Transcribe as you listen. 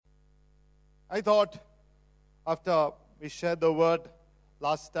I thought after we shared the word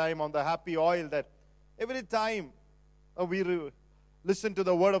last time on the happy oil that every time we listen to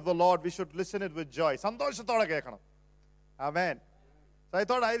the word of the Lord, we should listen it with joy. സന്തോഷത്തോടെ കേൾക്കണം. Amen. So I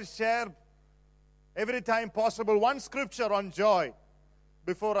thought I'll share every time possible one scripture on joy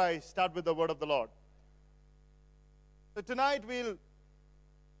before I start with the word of the Lord. So tonight we'll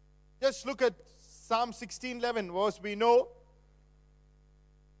just look at Psalm 16:11, verse we know.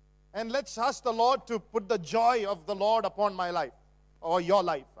 And let's ask the Lord to put the joy of the Lord upon my life or your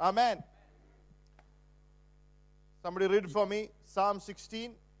life. Amen. Somebody read for me Psalm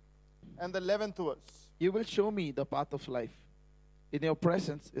 16 and the 11th verse. You will show me the path of life. In your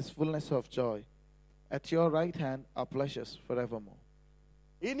presence is fullness of joy. At your right hand are pleasures forevermore.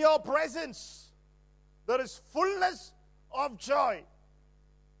 In your presence there is fullness of joy.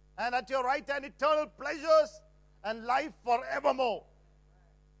 And at your right hand eternal pleasures and life forevermore.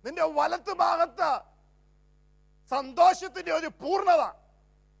 നിന്റെ വലത്ത് ഭാഗത്ത് സന്തോഷത്തിന്റെ ഒരു പൂർണ്ണത.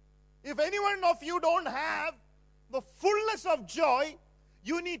 If anyone of you don't have the fullness of joy,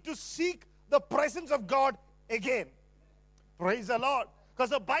 you need to seek the presence of God again. Praise the Lord.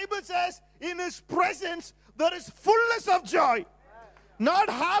 Because the Bible says in His presence there is fullness of joy. Not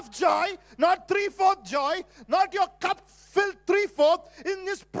half joy, not 3/4 joy, not your cup filled 3/4. In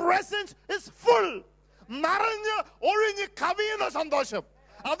His presence is full. നിറഞ്ഞ് ഒഴിഞ്ഞ് കവിയുന്ന സന്തോഷം.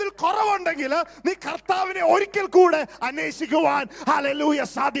 അതിൽ കുറവുണ്ടെങ്കിൽ നീ കർത്താവിനെ ഒരിക്കൽ കൂടെ അന്വേഷിക്കുവാൻ ഹല്ലേലൂയ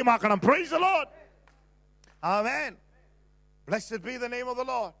സാധ്യമാക്കണം. Praise the Lord. Amen. Blessed be the name of the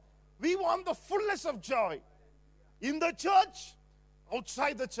Lord. We want the fullness of joy in the church,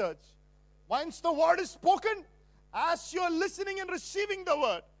 outside the church. Once the word is spoken, as you're listening and receiving the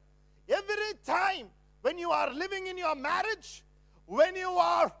word, every time when you are living in your marriage, when you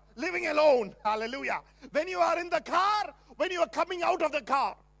are living alone, hallelujah, when you are in the car, when you are coming out of the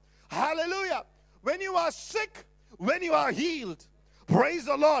car, hallelujah, when you are sick, when you are healed, praise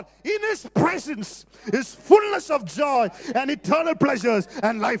the Lord. In His presence is fullness of joy and eternal pleasures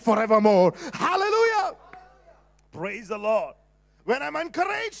and life forevermore. Hallelujah. Praise the Lord. When I'm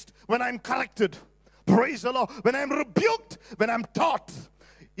encouraged, when I'm corrected, praise the Lord. When I'm rebuked, when I'm taught,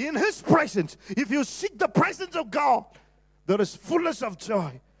 in His presence, if you seek the presence of God, there is fullness of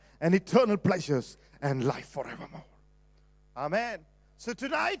joy and eternal pleasures and life forevermore. Amen. So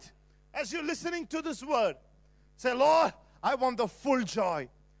tonight, as you're listening to this word, say, Lord, I want the full joy.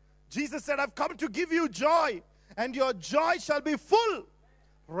 Jesus said, I've come to give you joy, and your joy shall be full.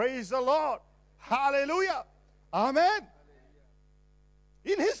 Praise the Lord. Hallelujah. Amen.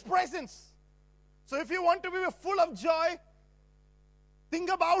 In His presence. So if you want to be full of joy, think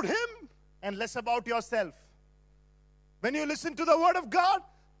about Him and less about yourself. When you listen to the word of God,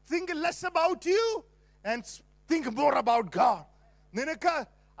 think less about you and think more about God. നിനക്ക്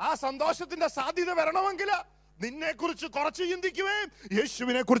ആ സന്തോഷത്തിന്റെ സാധ്യത വരണമെങ്കിൽ നിന്നെക്കുറിച്ച് കുറച്ച് ചിന്തിക്കുകയും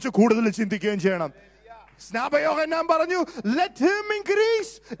യേശുവിനെ കുറിച്ച് കൂടുതൽ ചിന്തിക്കുകയും ചെയ്യണം. സ്നാപയോഹന്നാൻ പറഞ്ഞു, let him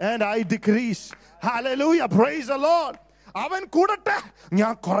increase and I decrease. Hallelujah. Praise the Lord. അവൻ കൂടട്ടെ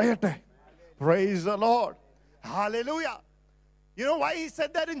ഞാൻ കുറയട്ടെ. Praise the Lord. Hallelujah. You know why he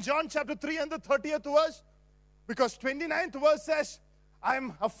said that in John chapter 3 and the 30th verse? Because 29th verse says,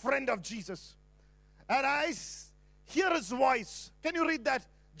 I'm a friend of Jesus and I hear His voice. Can you read that?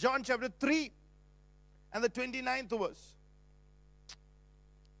 John chapter 3 and the 29th verse.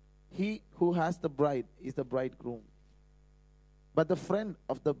 He who has the bride is the bridegroom. But the friend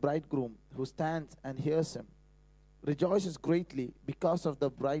of the bridegroom who stands and hears him rejoices greatly because of the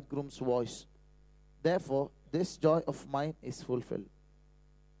bridegroom's voice. Therefore, this joy of mine is fulfilled.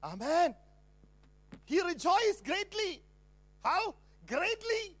 Amen. He rejoiced greatly. How?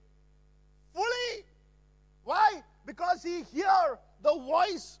 Greatly. Fully. Why? Because he hears the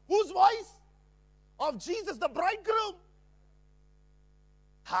voice. Whose voice? Of Jesus, the bridegroom.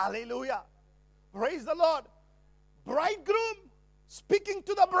 Hallelujah. Praise the Lord. Bridegroom speaking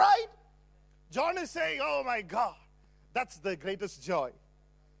to the bride. John is saying, oh my God, that's the greatest joy.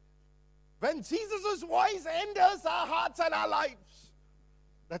 When Jesus' voice enters our hearts and our lives,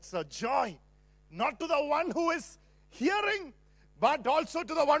 that's a joy. Not to the one who is hearing, but also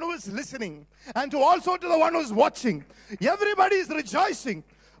to the one who is listening. And also to the one who is watching. Everybody is rejoicing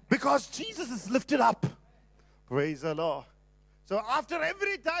because Jesus is lifted up. Praise the Lord. So after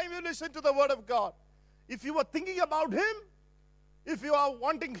every time you listen to the word of God, if you are thinking about Him, if you are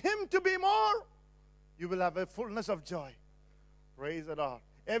wanting Him to be more, you will have a fullness of joy. Praise the Lord.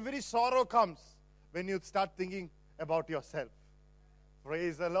 Every sorrow comes when you start thinking about yourself.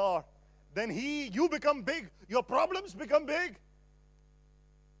 Praise the Lord. Then you become big. Your problems become big.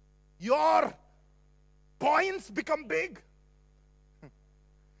 Your points become big.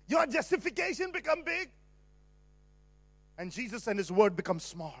 Your justification become big. And Jesus and his word become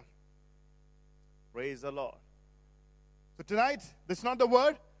small. Praise the Lord. So tonight, this is not the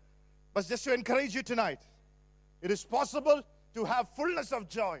word, but just to encourage you tonight. It is possible to have fullness of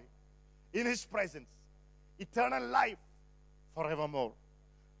joy in his presence. Eternal life forevermore.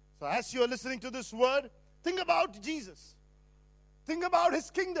 So as you are listening to this word, think about Jesus. Think about his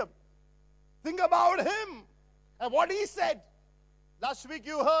kingdom. Think about him and what he said. Last week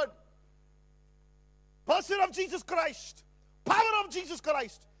you heard person of Jesus Christ, power of Jesus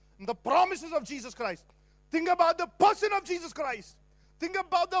Christ, and the promises of Jesus Christ. Think about the person of Jesus Christ. Think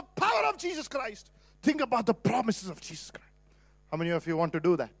about the power of Jesus Christ. Think about the promises of Jesus Christ. How many of you want to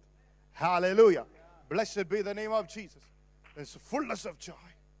do that? Hallelujah. Blessed be the name of Jesus. There's fullness of joy.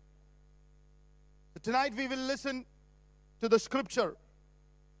 So tonight we will listen to the scripture.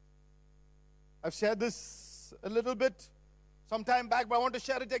 I've shared this a little bit some time back, but I want to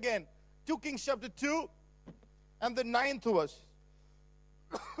share it again. 2 Kings chapter 2 and the 9th verse.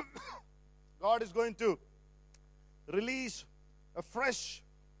 God is going to release a fresh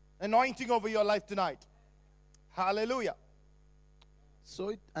anointing over your life tonight. Hallelujah. So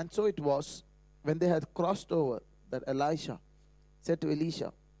it was, when they had crossed over, that Elisha said to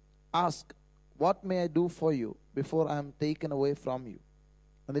Elisha, "Ask, what may I do for you before I am taken away from you?"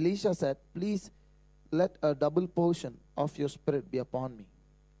 And Elisha said, "Please let a double portion of your spirit be upon me."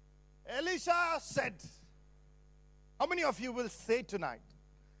 Elisha said, how many of you will say tonight?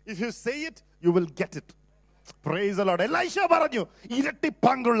 If you say it, you will get it. Praise the Lord. Elisha പറഞ്ഞു ഇരട്ടി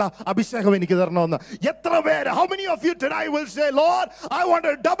പങ്കുള്ള അഭിഷേകം എനിക്ക് തരണമെന്ന്. എത്ര പേര്? How many of you tonight will say, Lord, I want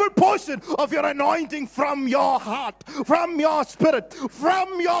a double portion of your anointing from your heart, from your spirit,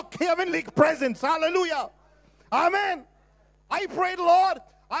 from your heavenly presence. Hallelujah. Amen. I prayed, Lord,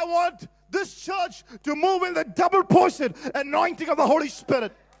 I want this church to move in the double portion anointing of the Holy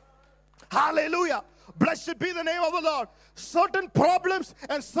Spirit. Hallelujah. Blessed be the name of the Lord. Certain problems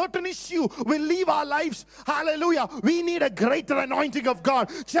and certain issue will leave our lives. Hallelujah. We need a greater anointing of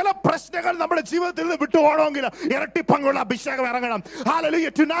God.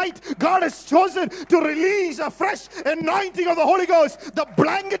 Hallelujah. Tonight, God has chosen to release a fresh anointing of the Holy Ghost, the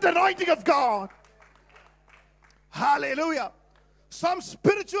blanket anointing of God. Hallelujah. Some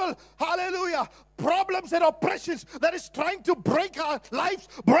spiritual, hallelujah, problems and oppressions that is trying to break our lives,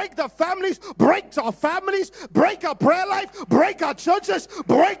 break the families, break our families, break our prayer life, break our churches,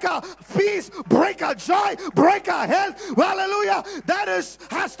 break our peace, break our joy, break our health. Hallelujah. That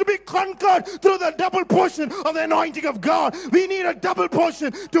has to be conquered through the double portion of the anointing of God. We need a double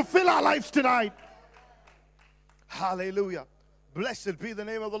portion to fill our lives tonight. Hallelujah. Blessed be the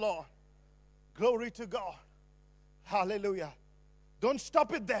name of the Lord. Glory to God. Hallelujah. Don't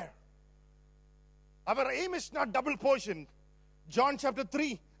stop it there. Our aim is not double portion. John chapter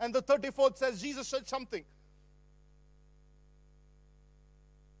 3 and the 34th says Jesus said something.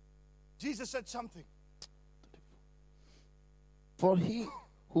 Jesus said something. For he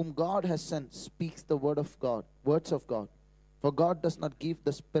whom God has sent speaks the words of God. For God does not give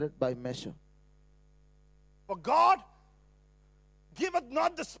the Spirit by measure. For God giveth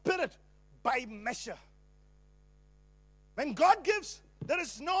not the Spirit by measure. When God gives, there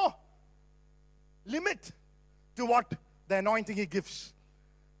is no limit to what the anointing he gives.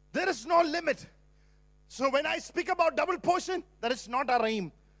 There is no limit. So when I speak about double portion, that is not our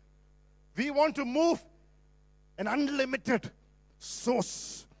aim. We want to move an unlimited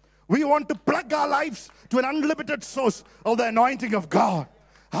source. We want to plug our lives to an unlimited source of the anointing of God.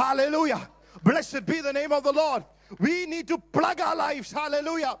 Hallelujah. Blessed be the name of the Lord. We need to plug our lives.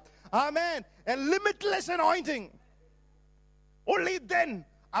 Hallelujah. Amen. A limitless anointing. Only then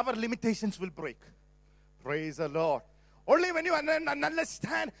our limitations will break. Praise the Lord. Only when you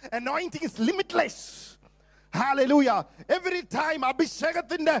understand anointing is limitless. Hallelujah. Every time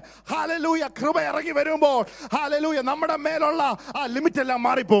Abhishekathinte hallelujah kruba irangi varumbol hallelujah nammada melulla aa limit ellam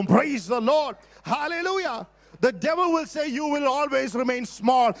maaripom. Praise the Lord. Hallelujah. The devil will say you will always remain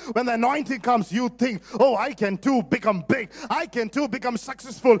small. When the anointing comes, you think, oh, I can too become big. I can too become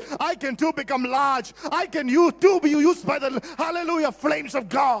successful. I can too become large. I can too be used by the, hallelujah, flames of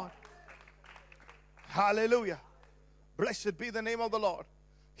God. Hallelujah. Blessed be the name of the Lord.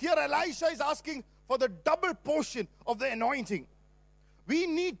 Here Elisha is asking for the double portion of the anointing. We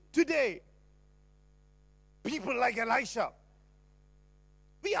need today people like Elisha.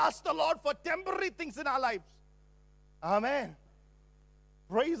 We ask the Lord for temporary things in our lives. Amen.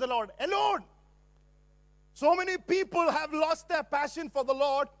 Praise the Lord. Alone. So many people have lost their passion for the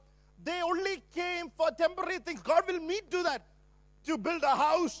Lord. They only came for temporary things. God will meet to that. To build a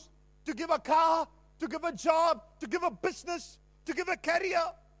house, to give a car, to give a job, to give a business, to give a career.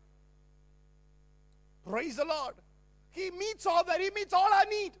 Praise the Lord. He meets all that. He meets all our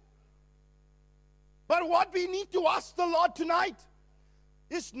need. But what we need to ask the Lord tonight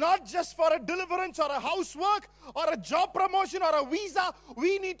is not just for a deliverance or a housework or a job promotion or a visa.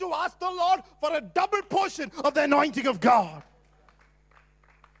 We need to ask the Lord for a double portion of the anointing of God.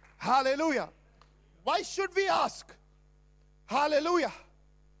 Hallelujah. Why should we ask? Hallelujah.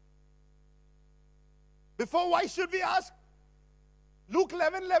 Before, why should we ask? Luke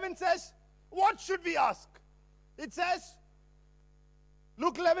 11:11 says, what should we ask? It says,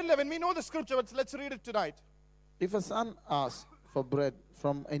 Luke 11:11. We know the scripture, but let's read it tonight. If a son asks for bread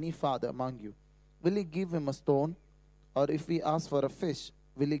from any father among you, will he give him a stone? Or if he asks for a fish,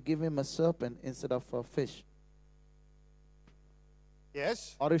 will he give him a serpent instead of a fish?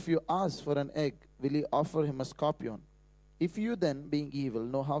 Yes. Or if you ask for an egg, will he offer him a scorpion? If you then, being evil,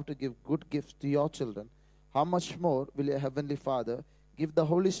 know how to give good gifts to your children, how much more will your heavenly Father give the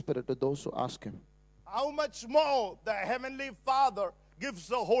Holy Spirit to those who ask him? How much more the Heavenly Father gives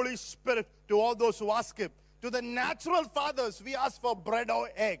the Holy Spirit to all those who ask him. To the natural fathers, we ask for bread or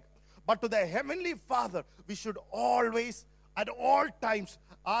egg. But to the Heavenly Father, we should always, at all times,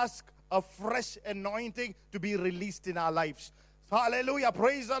 ask a fresh anointing to be released in our lives. Hallelujah.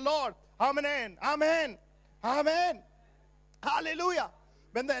 Praise the Lord. Amen. Amen. Amen. Hallelujah.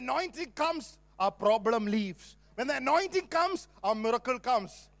 When the anointing comes, our problem leaves. When the anointing comes, our miracle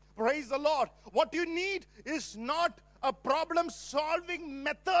comes. Praise the Lord. What you need is not a problem-solving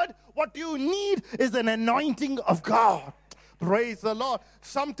method. What you need is an anointing of God. Praise the Lord.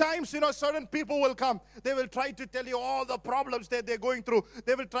 Sometimes, certain people will come. They will try to tell you all the problems that they're going through.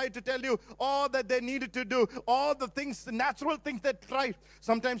 They will try to tell you all that they needed to do. All the things, the natural things they tried.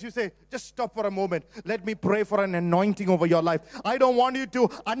 Sometimes you say, just stop for a moment. Let me pray for an anointing over your life. I don't want you to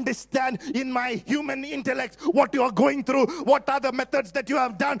understand in my human intellect what you are going through. What are the methods that you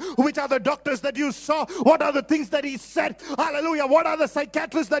have done? Which are the doctors that you saw? What are the things that he said? Hallelujah. What are the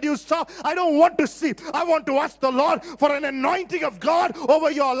psychiatrists that you saw? I don't want to see. I want to ask the Lord for an anointing of God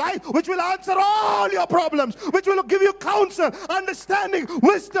over your life, which will answer all your problems, which will give you counsel, understanding,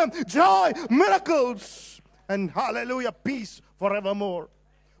 wisdom, joy, miracles, and hallelujah, peace forevermore.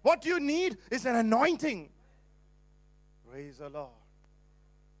 What you need is an anointing. Praise the Lord.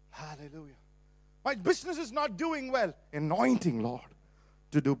 Hallelujah. My business is not doing well. Anointing, Lord,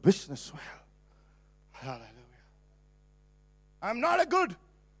 to do business well. Hallelujah. I'm not a good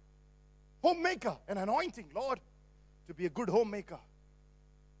homemaker. An anointing, Lord, to be a good homemaker.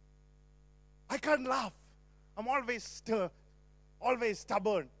 I can't laugh. I'm always stubborn,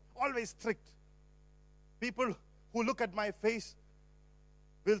 always strict. People who look at my face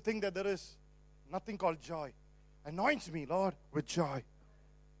will think that there is nothing called joy. Anoint me, Lord, with joy.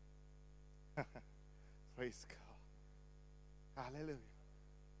 Praise God. Hallelujah.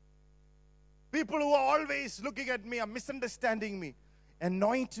 People who are always looking at me are misunderstanding me.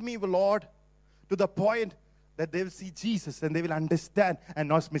 Anoint me, Lord, to the point that they will see Jesus and they will understand and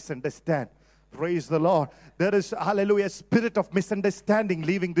not misunderstand. Praise the Lord. There is, hallelujah, a spirit of misunderstanding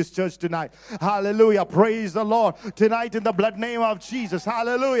leaving this church tonight. Hallelujah. Praise the Lord. Tonight in the blood name of Jesus.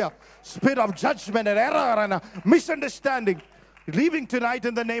 Hallelujah. Spirit of judgment and error and misunderstanding leaving tonight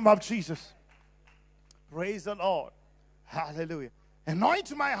in the name of Jesus. Praise the Lord. Hallelujah.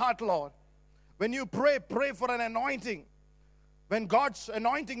 Anoint my heart, Lord. When you pray, pray for an anointing. When God's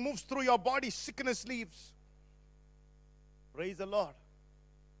anointing moves through your body, sickness leaves. Praise the Lord.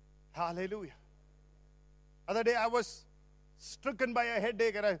 Hallelujah. Other day I was stricken by a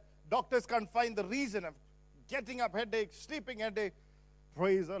headache and doctors can't find the reason of getting up headache, sleeping headache.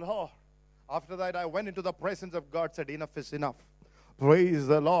 Praise the Lord. After that I went into the presence of God, said enough is enough. Praise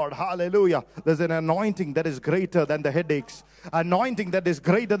the Lord. Hallelujah. There's an anointing that is greater than the headaches. Anointing that is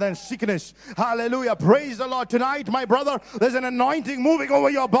greater than sickness. Hallelujah. Praise the Lord. Tonight, my brother, there's an anointing moving over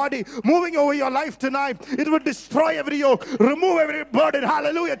your body, moving over your life tonight. It will destroy every yoke, remove every burden.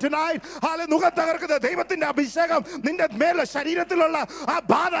 Hallelujah. Tonight, hallelujah.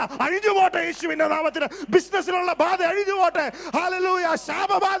 ബിസിനസ്സിലുള്ള ബാധ അഴിഞ്ഞു പോട്ടെ. Hallelujah.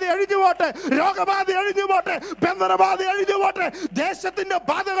 ശാപബാധ അഴിഞ്ഞു പോട്ടെ. രോഗബാധ അഴിഞ്ഞു പോട്ടെ. ബന്ധനബാധ അഴിഞ്ഞു പോട്ടെ. ദേശത്തിന്റെ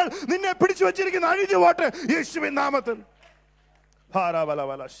ബാധകൾ നിന്നെ പിടിച്ചു വെച്ചിരിക്കുന്ന അഴിഞ്ഞു പോട്ടെ യേശുവിൻ നാമത്തിൽ.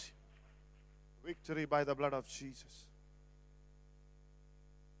 Victory by the blood of Jesus.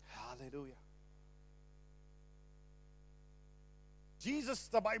 Hallelujah. Jesus,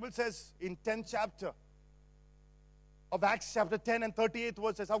 the Bible says in 10th chapter of Acts chapter 10 and 38th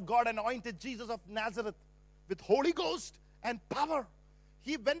verse says how God anointed Jesus of Nazareth with Holy Ghost and power.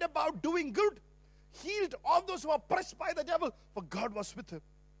 He went about doing good, healed all those who were oppressed by the devil, for God was with him.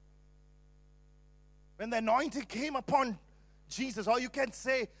 When the anointing came upon Jesus, or you can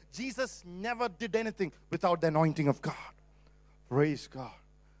say, Jesus never did anything without the anointing of God. Praise God.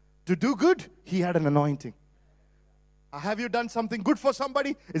 To do good, he had an anointing. Have you done something good for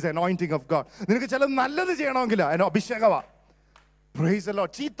somebody? It's the anointing of God. നിനക്ക് ചില നല്ലത് ചെയ്യണമെങ്കിൽ അതിന് അഭിഷേകമാണ്. Praise the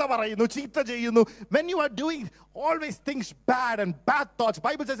Lord. ചീത്ത പറയുന്നു, ചീത്ത ചെയ്യുന്നു. When you are doing always things bad and bad thoughts,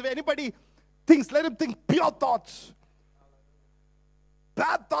 Bible says if anybody thinks, let him think pure thoughts.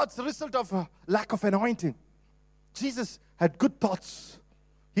 Bad thoughts, the result of a lack of anointing. Jesus had good thoughts.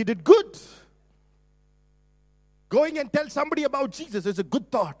 He did good. Going and tell somebody about Jesus is a good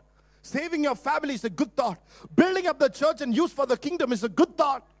thought. Saving your family is a good thought. Building up the church and use for the kingdom is a good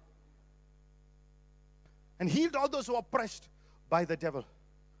thought. And healed all those who are oppressed by the devil.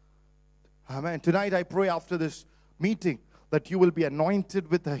 Amen. Tonight I pray after this meeting that you will be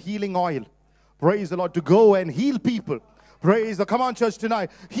anointed with the healing oil. Praise the Lord. To go and heal people. Praise the, come on church tonight.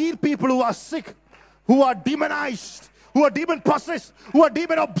 Heal people who are sick, who are demonized, who are demon possessed, who are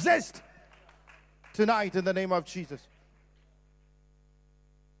demon obsessed. Tonight in the name of Jesus.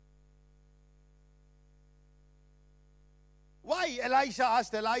 Why Elisha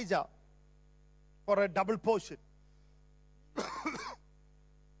asked Elijah for a double portion?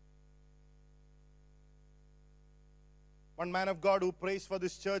 One man of God who prays for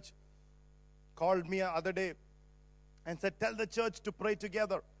this church called me the other day and said, tell the church to pray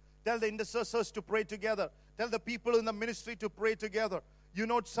together. Tell the intercessors to pray together. Tell the people in the ministry to pray together. You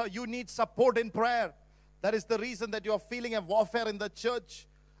know, you need support in prayer. That is the reason that you are feeling a warfare in the church,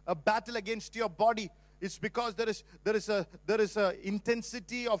 a battle against your body. It's because there is a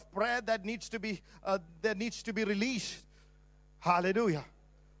intensity of prayer that needs to be released. Hallelujah.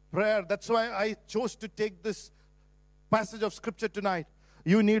 Prayer. That's why I chose to take this passage of scripture tonight.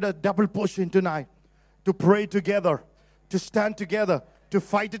 You need a double portion tonight to pray together, to stand together, to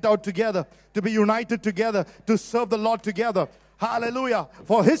fight it out together, to be united together, to serve the Lord together. Hallelujah.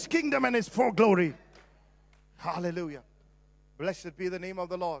 For his kingdom and his for glory. Hallelujah. Blessed be the name of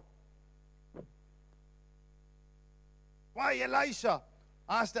the Lord. Why Elisha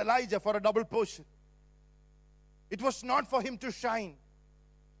asked Elijah for a double portion? It was not for him to shine.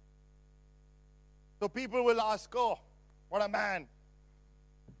 So people will ask, oh, what a man.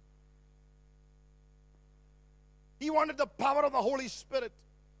 He wanted the power of the Holy Spirit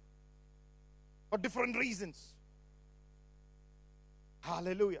for different reasons.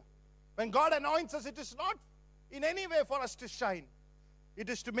 Hallelujah. When God anoints us, it is not in any way for us to shine. It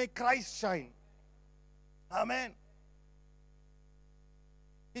is to make Christ shine. Amen.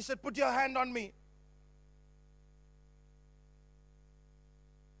 He said, put your hand on me.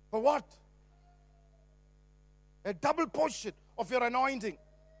 For what? A double portion of your anointing.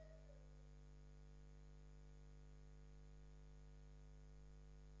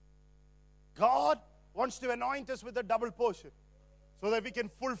 God wants to anoint us with a double portion so that we can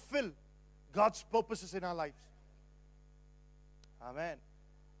fulfill God's purposes in our lives. Amen.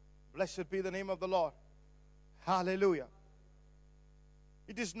 Blessed be the name of the Lord. Hallelujah.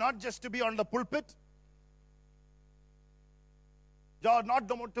 It is not just to be on the pulpit. Not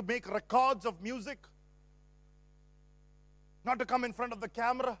to make records of music. Not to come in front of the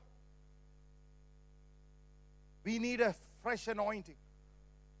camera. We need a fresh anointing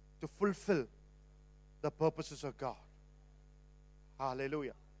to fulfill the purposes of God.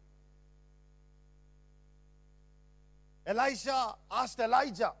 Hallelujah. Elisha asked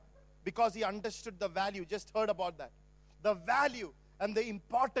Elijah because he understood the value. Just heard about that. The value and the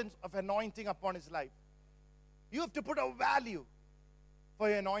importance of anointing upon his life. You have to put a value for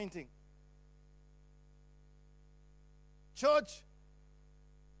your anointing. Church,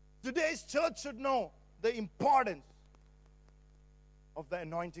 today's church should know the importance of the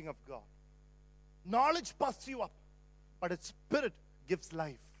anointing of God. Knowledge puffs you up, but its spirit gives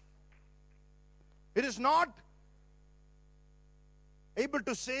life. It is not able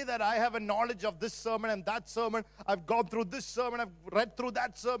to say that I have a knowledge of this sermon and that sermon. I've gone through this sermon. I've read through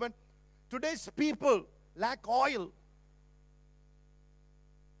that sermon. Today's people lack oil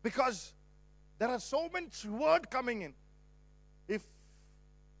because there are so much word coming in. If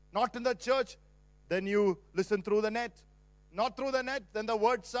not in the church, then you listen through the net. Not through the net, then the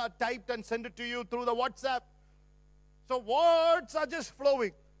words are typed and sent it to you through the WhatsApp. So words are just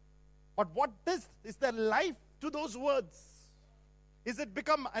flowing. But what is there life to those words? Is it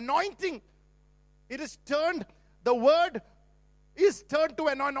become anointing? It is turned, the word is turned to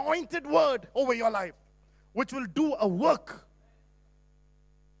an anointed word over your life, which will do a work.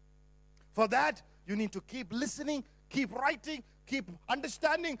 For that, you need to keep listening, keep writing, keep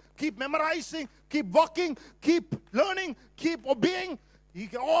understanding, keep memorizing, keep walking, keep learning, keep obeying.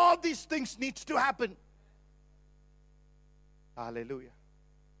 All these things need to happen. Hallelujah.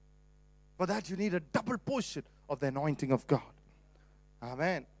 For that you need a double portion of the anointing of God.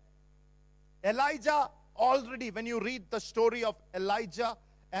 Amen. Elijah already, when you read the story of Elijah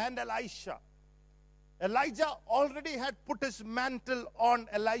and Elisha, Elijah already had put his mantle on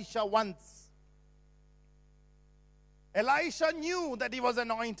Elisha once. Elisha knew that he was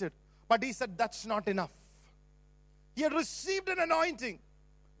anointed, but he said, that's not enough. He had received an anointing.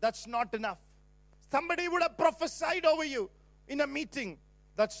 That's not enough. Somebody would have prophesied over you in a meeting.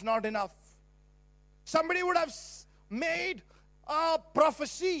 That's not enough. Somebody would have made a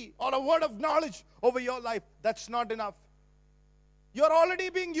prophecy or a word of knowledge over your life. That's not enough. You're already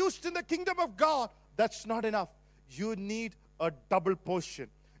being used in the kingdom of God. That's not enough. You need a double portion.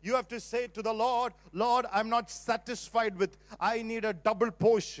 You have to say to the Lord, Lord, I'm not satisfied with, I need a double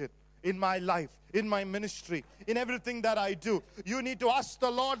portion in my life, in my ministry, in everything that I do. You need to ask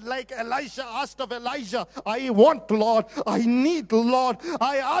the Lord like Elisha asked of Elijah. I want, Lord, I need, Lord,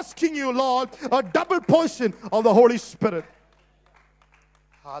 I asking you, Lord, a double portion of the Holy Spirit.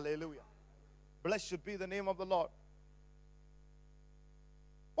 Hallelujah. Blessed be the name of the Lord.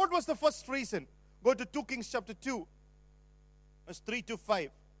 What was the first reason? Go to 2 Kings chapter 2, verse 3 to 5.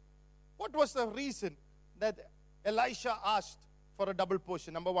 What was the reason that Elisha asked for a double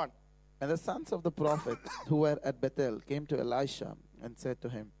portion? Number one. And the sons of the prophet who were at Bethel came to Elisha and said to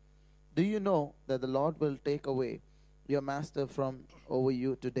him, do you know that the Lord will take away your master from over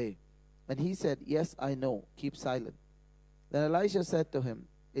you today? And he said, yes, I know. Keep silent. Then Elisha said to him,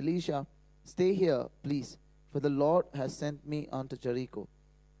 Elisha, stay here, please, for the Lord has sent me unto Jericho.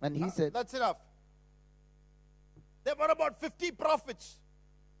 And he said, that's enough. There were about 50 prophets.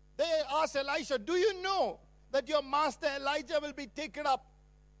 They asked Elisha, do you know that your master Elijah will be taken up?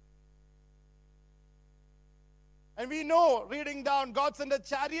 And we know, reading down, God sent a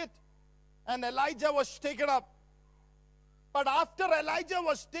chariot and Elijah was taken up. But after Elijah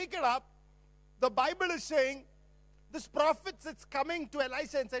was taken up, the Bible is saying, this prophet is coming to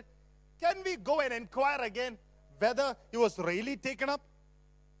Elisha and said, can we go and inquire again whether he was really taken up?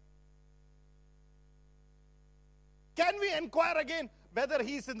 Can we inquire again whether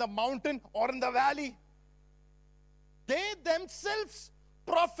he's in the mountain or in the valley? They themselves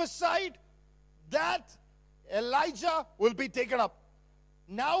prophesied that Elijah will be taken up.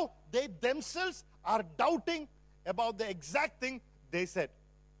 Now they themselves are doubting about the exact thing they said.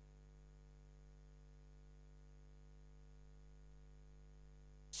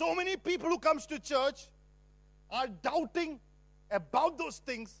 So many people who comes to church are doubting about those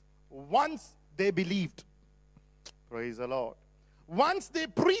things once they believed. Praise the Lord. Once they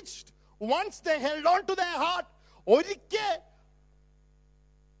preached, once they held on to their heart, ഒരിക്കൽ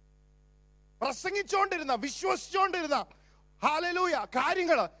പ്രസംഗിച്ചുകൊണ്ടിരുന്ന വിശ്വസിച്ചുകൊണ്ടിരുന്ന hallelujah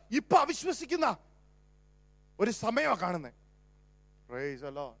കാര്യങ്ങൾ ഇപ്പൊ അവിശ്വസിക്കുന്ന ഒരു സമയമാണ് കാണുന്നത്. Praise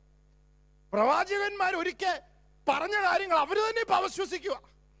the Lord. പ്രവാചകന്മാർ ഒരിക്കൽ പറഞ്ഞ കാര്യങ്ങൾ അവർ തന്നെ ഇപ്പൊ അവിശ്വസിക്കുക.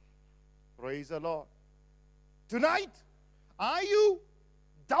 Praise the Lord. Tonight, are you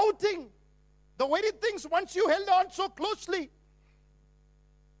doubting the very things once you held on so closely?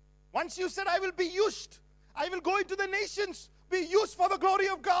 Once you said, I will be used, I will go into the nations, be used for the glory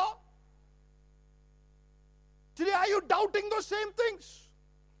of God. Today, are you doubting those same things?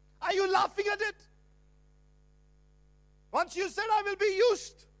 Are you laughing at it? Once you said, I will be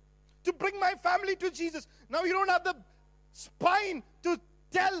used to bring my family to Jesus. Now you don't have the spine to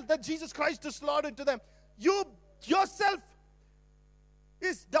tell that Jesus Christ is Lord into them. You yourself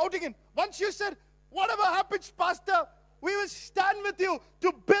is doubting Him. Once you said, whatever happens, Pastor, we will stand with you to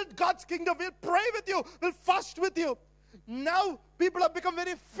build God's kingdom. We'll pray with you. We'll fast with you. Now people have become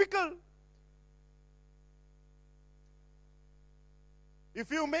very fickle.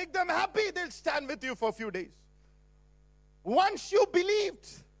 If you make them happy, they'll stand with you for a few days. Once you believed,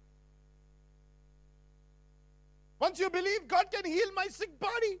 once you believe God can heal my sick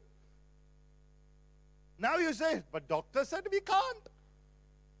body, now you say, but doctor said we can't.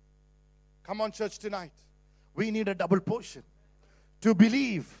 Come on, church, tonight. We need a double portion to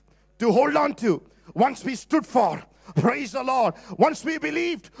believe, to hold on to. Once we stood for, praise the Lord. Once we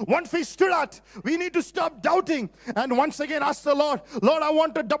believed, once we stood at, we need to stop doubting. And once again ask the Lord, Lord, I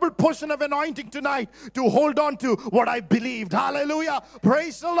want a double portion of anointing tonight to hold on to what I believed. Hallelujah.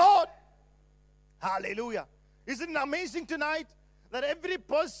 Praise the Lord. Hallelujah. Isn't it amazing tonight that every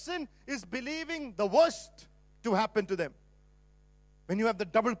person is believing the worst to happen to them? When you have the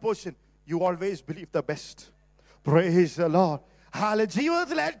double portion, you always believe the best. Praise the Lord.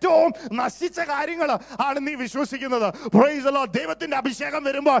 ജീവിതത്തിൽ ഏറ്റവും നശിച്ച കാര്യങ്ങൾ ആണ് നീ വിശ്വസിക്കുന്നത്. Praise the Lord. ദൈവത്തിന്റെ അഭിഷേകം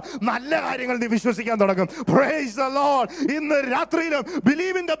വരുമ്പോൾ നല്ല കാര്യങ്ങൾ നീ വിശ്വസിക്കാൻ തുടങ്ങും. Praise the Lord. ഇന്ന് രാത്രിയിലും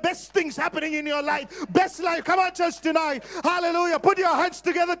believe in the best things happening in your life. Best life. Come on, church, tonight. Hallelujah. Put your hands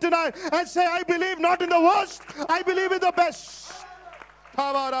together tonight and say, I believe not in the worst, I believe in the best.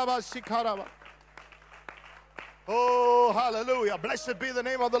 Oh, hallelujah. Blessed be the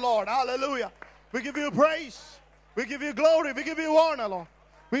name of the Lord. Hallelujah. We give you praise. We give you glory. We give you honor, Lord.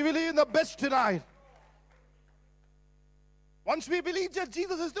 We believe in the best tonight. Once we believe that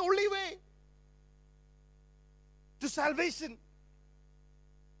Jesus is the only way to salvation.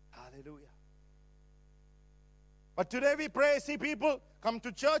 Hallelujah. But today we pray, see people come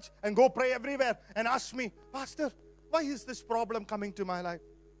to church and go pray everywhere and ask me, Pastor, why is this problem coming to my life?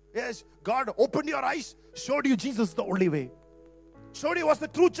 Yes, God opened your eyes, showed you Jesus the only way. Showed you what's the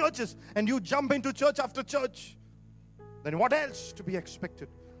true churches, and you jump into church after church. Then what else to be expected?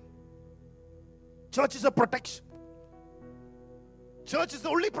 Church is a protection. Church is the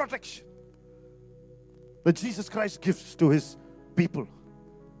only protection that Jesus Christ gives to his people.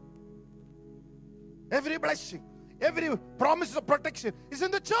 Every blessing, every promise of protection is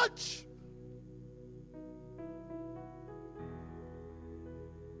in the church.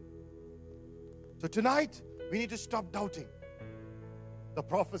 So tonight, we need to stop doubting the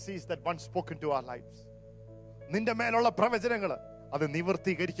prophecies that once spoken to our lives. നിന്റെ മേലുള്ള പ്രവചനങ്ങൾ അത്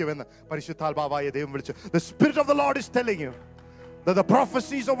നിവർത്തീകരിക്കുമെന്ന് പരിശുദ്ധാത്മാവായ ദൈവം വിളിച്ചു. The Spirit of the Lord is telling you that the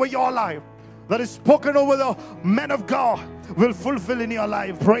prophecies over your life that is spoken over the men of God will fulfill in your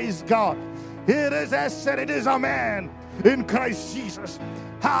life. Praise God. It is as said, it is amen in Christ Jesus.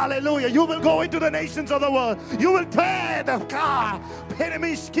 Hallelujah. You will go into the nations of the world. You will tear the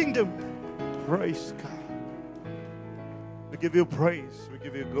enemy's kingdom. Praise God. We give you praise. We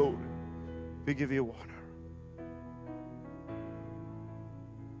give you glory. We give you honor.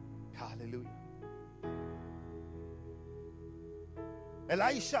 Hallelujah.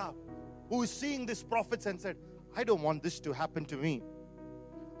 Elisha, who is seeing these prophets and said, I don't want this to happen to me.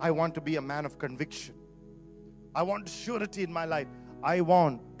 I want to be a man of conviction. I want surety in my life. I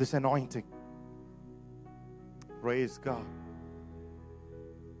want this anointing. Praise God.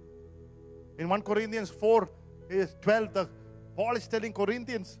 In 1 Corinthians 4:12, Paul is telling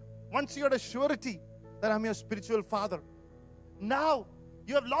Corinthians, once you had a surety that I'm your spiritual father, now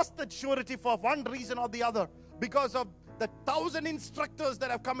you have lost that surety for one reason or the other because of the 1,000 instructors that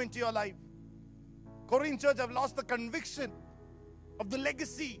have come into your life. Korean church have lost the conviction of the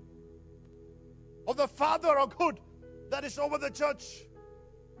legacy of the Father of good that is over the church.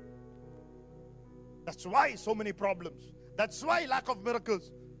 That's why so many problems. That's why lack of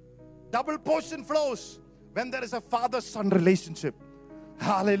miracles. Double portion flows when there is a father-son relationship.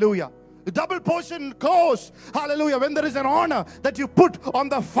 Hallelujah. The double portion goes, hallelujah, when there is an honor that you put on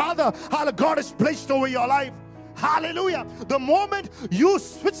the Father, hallelujah, God has placed over your life. Hallelujah. The moment you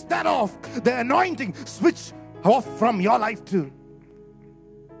switch that off, the anointing switch off from your life too.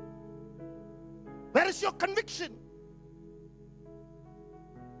 Where is your conviction?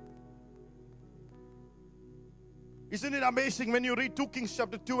 Isn't it amazing when you read 2 Kings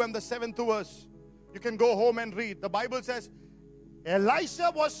chapter 2 and the 7th verse? You can go home and read. The Bible says,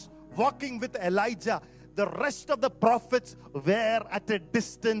 Elisha was walking with Elijah. The rest of the prophets were at a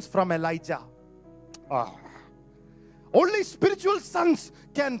distance from Elijah. Only spiritual sons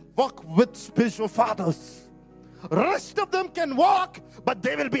can walk with spiritual fathers. Rest of them can walk, but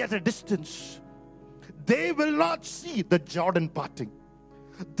they will be at a distance. They will not see the Jordan parting.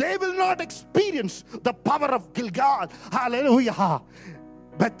 They will not experience the power of Gilgal. Hallelujah.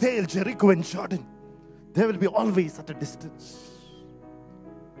 Bethel, Jericho, and Jordan. They will be always at a distance.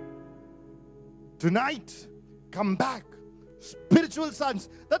 Tonight, come back. Spiritual sons.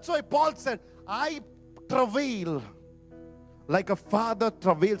 That's why Paul said, I travail like a father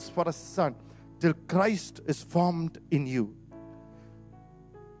travails for a son till Christ is formed in you.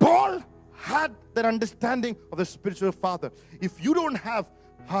 Paul had that understanding of the spiritual father. If you don't have,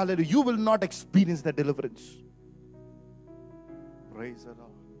 hallelujah, you will not experience the deliverance. Praise the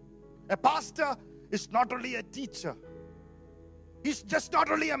Lord. A pastor is not only a teacher. He's just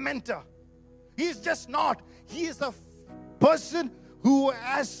not only a mentor. He's just not. He is a person who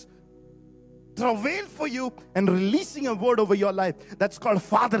has travailed for you and releasing a word over your life. That's called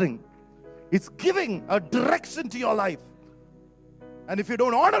fathering. It's giving a direction to your life. And if you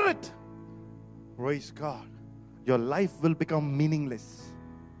don't honor it, praise God, your life will become meaningless.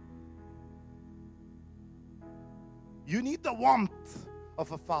 You need the warmth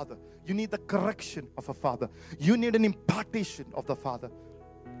of a father. You need the correction of a father. You need an impartation of the father.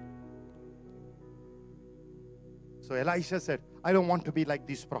 So Elisha said, I don't want to be like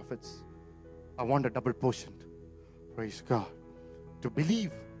these prophets. I want a double portion. Praise God. To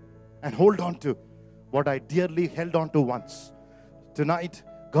believe and hold on to what I dearly held on to once. Tonight,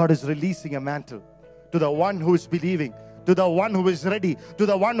 God is releasing a mantle to the one who is believing, to the one who is ready, to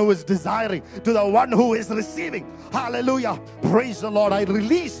the one who is desiring, to the one who is receiving. Hallelujah. Praise the Lord. I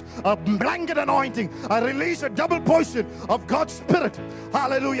release a blanket anointing. I release a double portion of God's Spirit.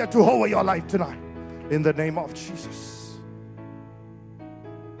 Hallelujah. To over your life tonight. In the name of Jesus.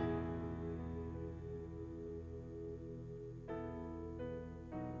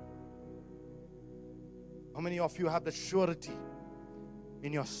 How many of you have the surety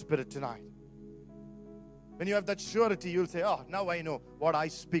in your spirit tonight? When you have that surety, you'll say, oh, now I know what I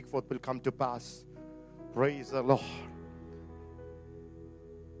speak forth will come to pass. Praise the Lord.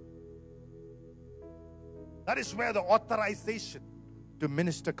 That is where the authorization to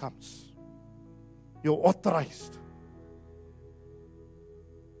minister comes. You're authorized.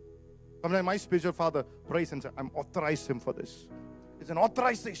 Sometimes my spiritual father prays and says, I'm authorized him for this. It's an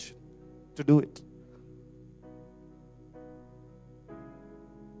authorization to do it.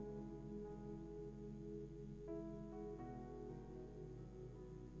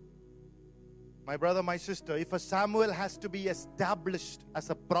 My brother, my sister, if a Samuel has to be established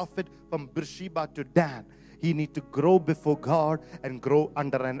as a prophet from Beersheba to Dan, he needs to grow before God and grow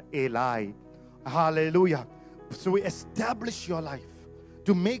under an Eli. Hallelujah. So establish your life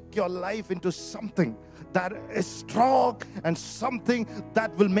to make your life into something that is strong and something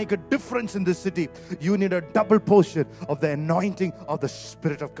that will make a difference in the city. You need a double portion of the anointing of the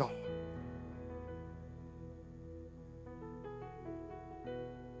Spirit of God.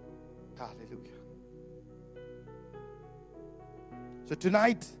 Hallelujah. So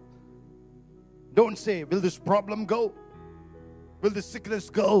tonight, don't say, will this problem go? Will this sickness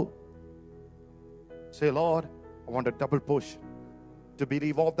go? Say, Lord, I want a double portion to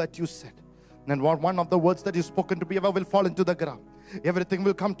believe all that you said. And one of the words that you spoken to me will fall into the ground. Everything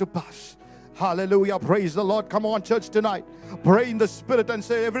will come to pass. Hallelujah. Praise the Lord. Come on, church, tonight. Pray in the Spirit and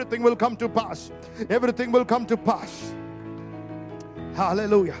say, everything will come to pass. Everything will come to pass.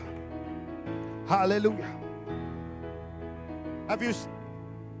 Hallelujah. Hallelujah. Have you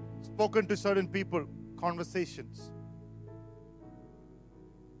spoken to certain people, conversations?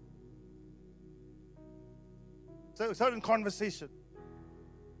 So certain conversation,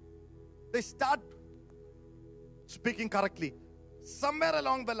 they start speaking correctly. Somewhere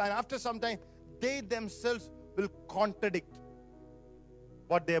along the line, after some time, they themselves will contradict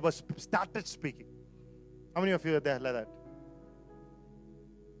what they were started speaking. How many of you are there like that?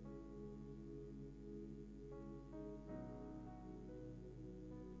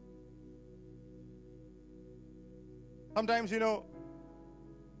 Sometimes,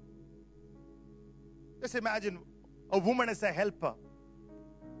 just imagine a woman as a helper.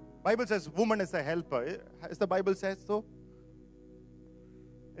 Bible says woman is a helper. As the Bible says so?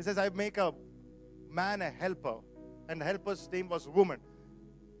 It says I make a man a helper. And helper's name was woman.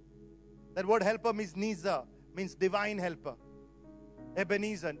 That word helper means Niza, means divine helper.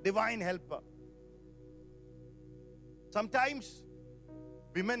 Ebenezer, divine helper. Sometimes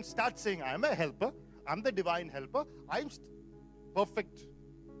women start saying, I'm a helper. I'm the divine helper. I'm perfect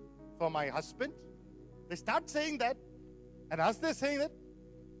for my husband. They start saying that. And as they're saying that,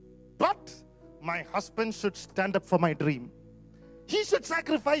 but my husband should stand up for my dream. He should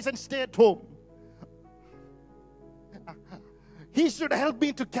sacrifice and stay at home. He should help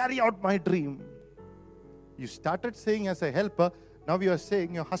me to carry out my dream. You started saying as a helper. Now you are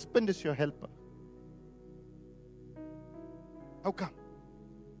saying your husband is your helper. How come?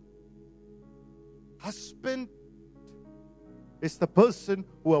 Husband is the person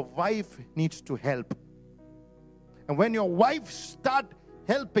who a wife needs to help. And when your wife start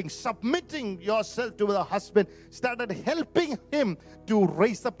helping, submitting yourself to the husband, started helping him to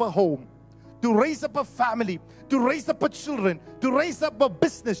raise up a home, to raise up a family, to raise up a children, to raise up a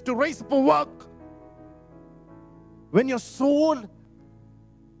business, to raise up a work. When your sole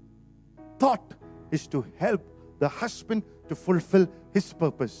thought is to help the husband to fulfill his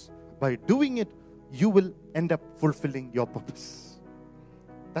purpose, by doing it, you will end up fulfilling your purpose.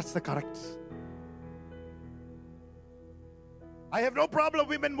 That's the correct. I have no problem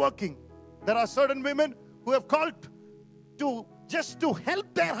with women working. There are certain women who have called to just to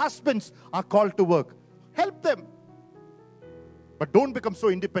help their husbands are called to work. Help them. But don't become so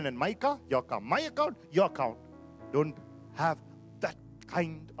independent. My car, your car. My account, your account. Don't have that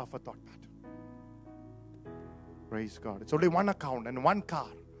kind of a thought pattern. Praise God. It's only one account and one car.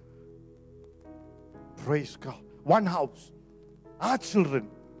 Praise God. One house. Our children.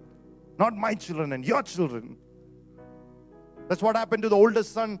 Not my children and your children. That's what happened to the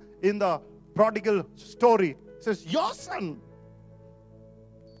oldest son in the prodigal story. It says, your son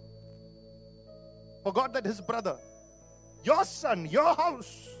forgot that his brother, your son, your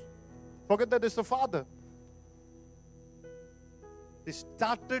house, forget that it's the father. They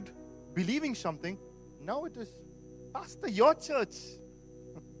started believing something. Now it is, Pastor, your church.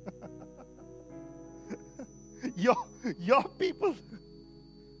 your people.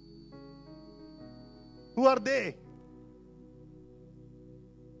 Who are they?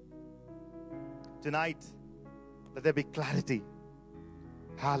 Tonight, let there be clarity.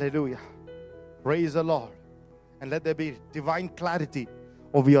 Hallelujah. Praise the Lord. And let there be divine clarity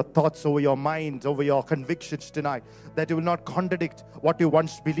over your thoughts, over your minds, over your convictions tonight, that you will not contradict what you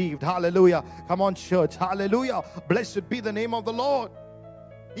once believed. Hallelujah. Come on, church. Hallelujah. Blessed be the name of the Lord.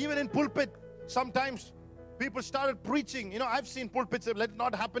 Even in pulpit, sometimes people started preaching. You know, I've seen pulpits, let it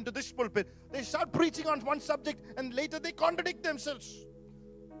not happen to this pulpit. They start preaching on one subject and later they contradict themselves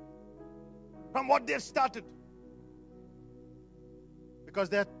from what they've started. Because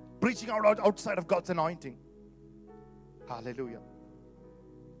they're preaching outside of God's anointing. Hallelujah.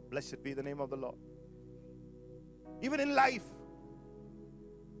 Blessed be the name of the Lord. Even in life,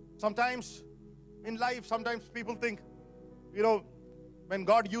 sometimes people think, you know, when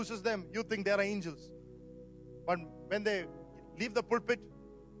God uses them, you think they're angels. But when they leave the pulpit,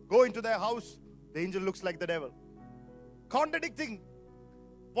 go into their house, the angel looks like the devil. Contradicting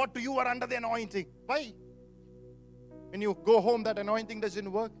what you are under the anointing. Why? When you go home, that anointing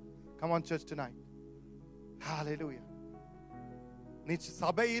doesn't work. Come on, church, tonight. Hallelujah.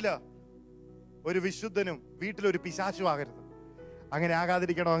 സഭയില് ഒരു വിശുദ്ധനും വീട്ടിലൊരു പിശാചും ആകരുത്. അങ്ങനെ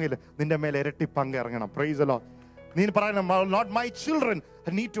ആകാതിരിക്കണമെങ്കിൽ നിന്റെ മേലെ ഇരട്ടി പങ്ക് ഇറങ്ങണം. Praise the Lord. നീ പറയണം, not my children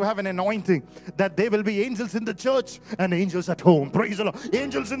need to have an anointing, that there will be angels in the church and angels at home. Praise the Lord.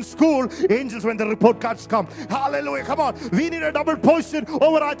 Angels in school, angels when the report cards come. Hallelujah. Come on. We need a double portion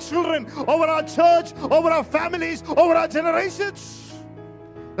over our children, over our church, over our families, over our generations.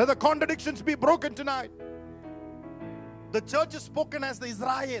 Let the contradictions be broken tonight. The church is spoken as the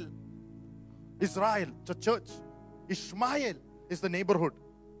Israel. Israel, the church. Ishmael is the neighborhood.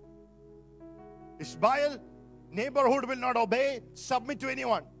 Ishmael, neighborhood will not obey, submit to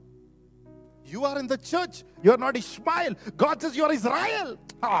anyone. You are in the church. You are not Ishmael. God says you are Israel.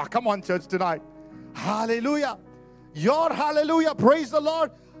 Come on, church, tonight. Hallelujah. Your hallelujah. Praise the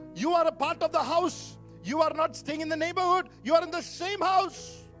Lord. You are a part of the house. You are not staying in the neighborhood. You are in the same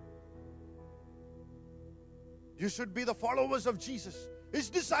house. You should be the followers of Jesus, His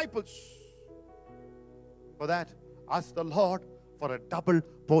disciples. For that, ask the Lord for a double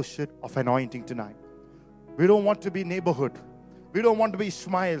portion of anointing tonight. We don't want to be neighborhood. We don't want to be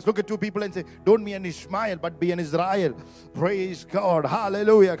Ishmaels. Look at two people and say, don't be an Ishmael, but be an Israel. Praise God.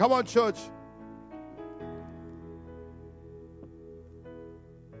 Hallelujah. Come on, church.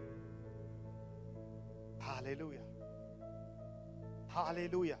 Hallelujah.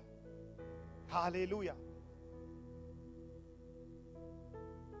 Hallelujah. Hallelujah.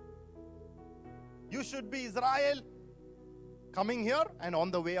 You should be Israel coming here and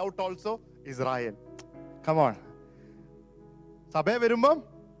on the way out also Israel. Come on. Sabhe verumbam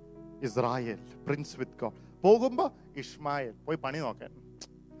Israel, prince with God. Pogumba Ishmael. Poi pani nokkan.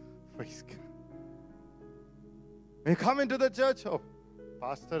 Praise God. We come into the church. Oh,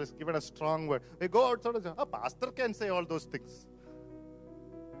 pastor has given a strong word. We go outside. A pastor can say all those things.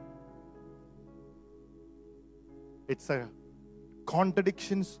 It's a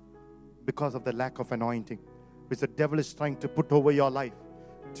contradictions because of the lack of anointing, which the devil is trying to put over your life,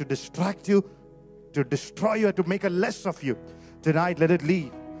 to distract you, to destroy you, to make a less of you. Tonight, let it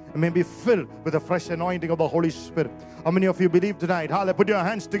leave and may be filled with the fresh anointing of the Holy Spirit. How many of you believe tonight? Hallelujah. Put your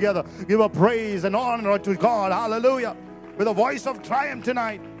hands together. Give a praise and honor to God. Hallelujah. With a voice of triumph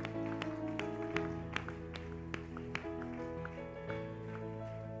tonight.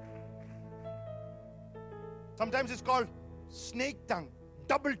 Sometimes it's called snake tongue,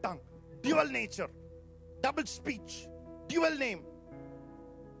 double tongue, dual nature, double speech, dual name.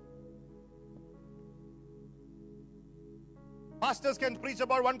 Pastors can preach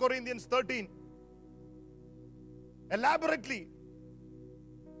about 1 Corinthians 13 elaborately.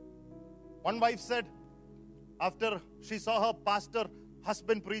 One wife said, after she saw her pastor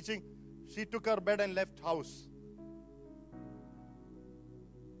husband preaching, she took her bed and left house.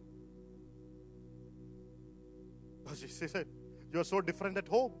 She said, you're so different at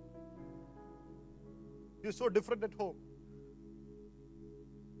home. You're so different at home.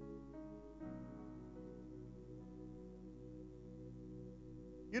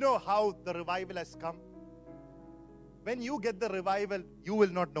 You know how the revival has come? When you get the revival, you will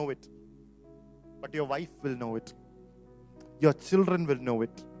not know it. But your wife will know it. Your children will know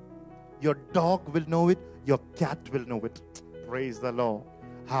it. Your dog will know it. Your cat will know it. Praise the Lord.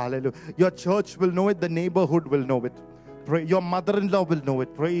 Hallelujah. Your church will know it. The neighborhood will know it. Your mother-in-law will know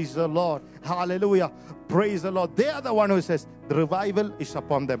it. Praise the Lord. Hallelujah. Praise the Lord. They are the one who says the revival is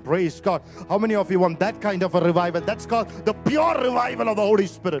upon them. Praise God. How many of you want that kind of a revival? That's called the pure revival of the Holy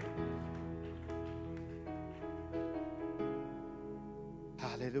Spirit.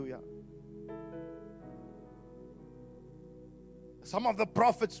 Hallelujah. Some of the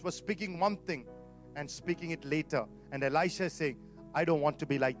prophets were speaking one thing and speaking it later. And Elisha is saying, I don't want to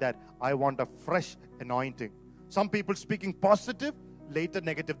be like that. I want a fresh anointing. Some people speaking positive, later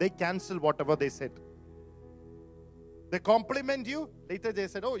negative. They cancel whatever they said. They compliment you, later they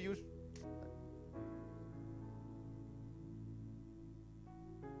said, oh, you.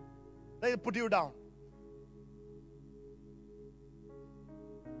 They put you down.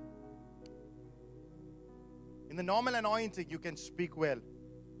 In the normal anointing, you can speak well.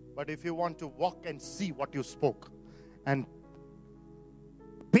 But if you want to walk and see what you spoke, and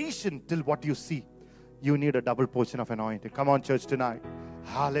patient till what you see, you need a double portion of anointing. Come on, church, tonight.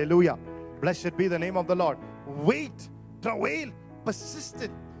 Hallelujah. Blessed be the name of the Lord. Wait, travail,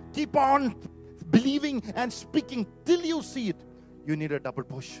 persistent. Keep on believing and speaking till you see it. You need a double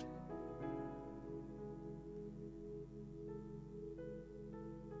portion.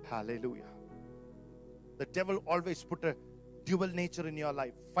 Hallelujah. The devil always put a dual nature in your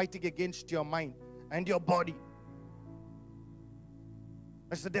life, fighting against your mind and your body.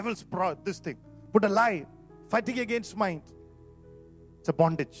 That's the devil's this thing. Put a lie, fighting against mind. It's a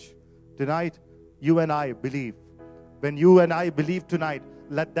bondage. Tonight, you and I believe. When you and I believe tonight,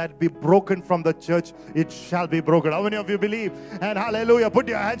 let that be broken from the church. It shall be broken. How many of you believe? And hallelujah, put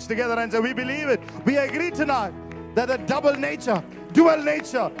your hands together and say, we believe it. We agree tonight that the double nature, dual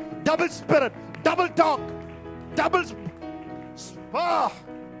nature, double spirit, double talk, double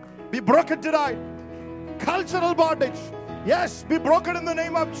be broken tonight. Cultural bondage, yes, be broken in the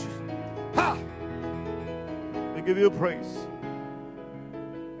name of Jesus. Ha! We give you praise.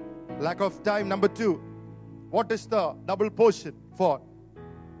 Lack of time. Number 2. What is the double portion for?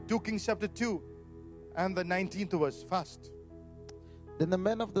 2 Kings chapter 2 and the 19th verse. Fast. Then the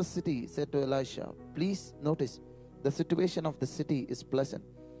men of the city said to Elisha, please notice, the situation of the city is pleasant,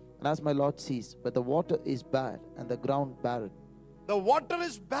 and as my Lord sees, but the water is bad and the ground barren. The water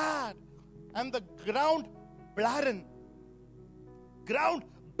is bad and the ground barren. Ground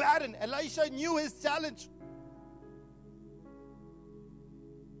barren. Elisha knew his challenge.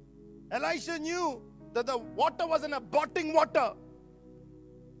 Elisha knew that the water was an aborting water.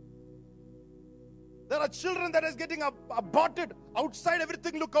 There are children that is getting aborted. Outside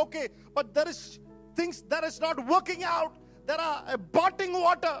everything look okay, but there is things that is not working out. There are aborting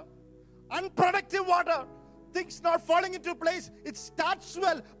water, unproductive water, things not falling into place. It starts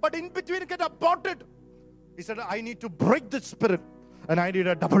well, but in between it get aborted. He said, I need to break the spirit and I need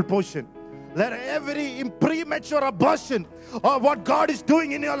a double portion. Let every premature abortion of what God is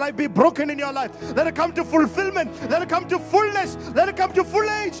doing in your life be broken in your life. Let it come to fulfillment. Let it come to fullness. Let it come to full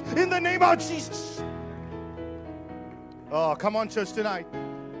age in the name of Jesus. Oh, come on, church, tonight.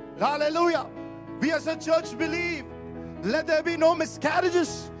 Hallelujah. We as a church believe. Let there be no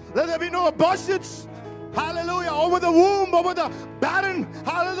miscarriages. Let there be no abortions. Hallelujah. Over the womb, over the barren.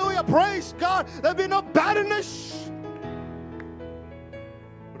 Hallelujah. Praise God. There be no barrenness.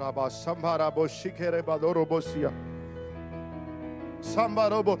 There's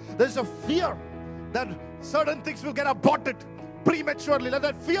a fear that certain things will get aborted prematurely. Let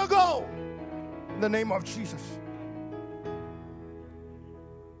that fear go in the name of Jesus.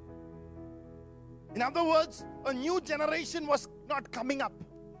 In other words, a new generation was not coming up.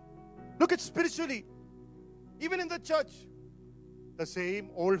 Look at spiritually. Even in the church, the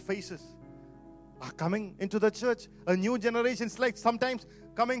same old faces are coming into the church. A new generation. It's like sometimes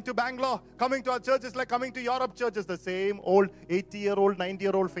coming to Bangalore, coming to our church is like coming to Europe churches. The same old 80-year-old,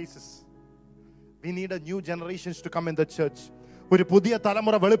 90-year-old faces. We need a new generations to come in the church.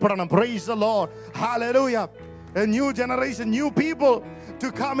 Praise the Lord. Hallelujah. A new generation, new people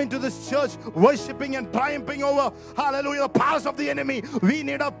to come into this church, worshiping and triumphing over, hallelujah, the powers of the enemy. We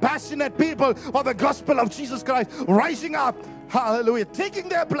need a passionate people for the gospel of Jesus Christ, rising up, hallelujah, taking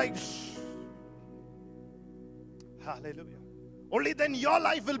their place. Hallelujah. Only then your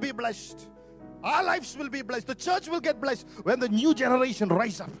life will be blessed. Our lives will be blessed. The church will get blessed when the new generation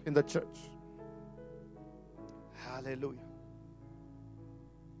rise up in the church. Hallelujah.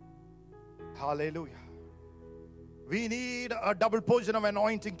 Hallelujah. We need a double portion of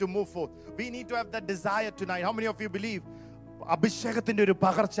anointing to move forth. We need to have that desire tonight. How many of you believe? Abhishekathinte oru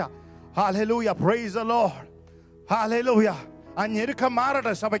pagarcha. Hallelujah. Praise the Lord. Hallelujah. ആ ഞെരുക്കം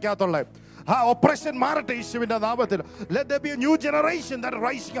മാറട്ടെ സഭയ്ക്കകത്തുള്ള ആ oppression മാറട്ടെ യേശുവിന്റെ നാമത്തിൽ. Let there be a new generation that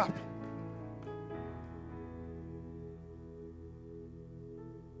rising up.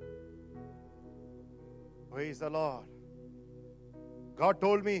 Praise the Lord. God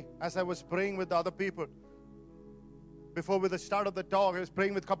told me as I was praying with the other people, before with the start of the talk, I was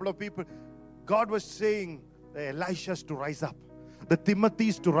praying with a couple of people. God was saying the Elishas to rise up, the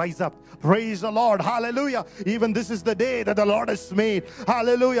Timothys to rise up. Praise the Lord. Hallelujah. Even this is the day that the Lord has made.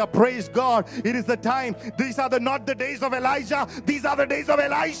 Hallelujah. Praise God. It is the time. These are not the days of Elijah. These are the days of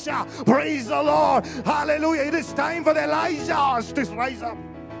Elisha. Praise the Lord. Hallelujah. It is time for the Elijahs to rise up.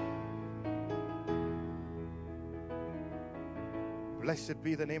 Blessed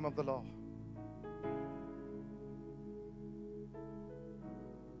be the name of the Lord.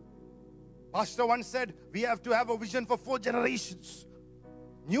 Pastor once said, we have to have a vision for 4 generations.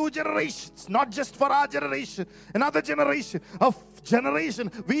 New generations, not just for our generation, another generation, a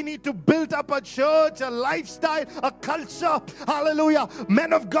generation. We need to build up a church, a lifestyle, a culture, hallelujah,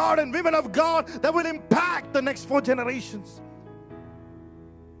 men of God and women of God that will impact the next 4 generations.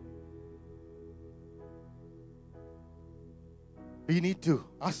 We need to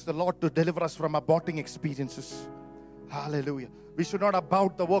ask the Lord to deliver us from aborting experiences. Hallelujah. We should not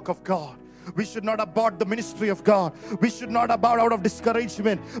abort the work of God. We should not abort the ministry of God. We should not abort out of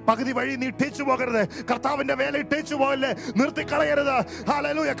discouragement.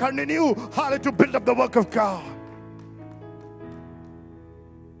 Hallelujah. Continue to build up the work of God.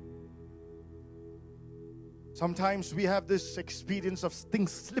 Sometimes we have this experience of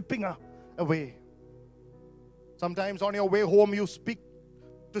things slipping away. Sometimes on your way home, you speak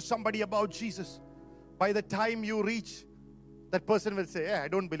to somebody about Jesus. By the time you reach, that person will say, I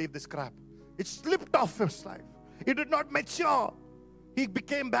don't believe this crap. It slipped off his life. It did not mature. He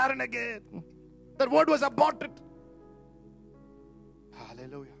became barren again. That word was aborted.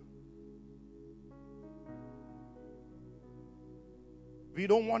 Hallelujah. We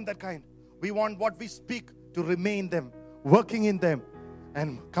don't want that kind. We want what we speak to remain them, working in them,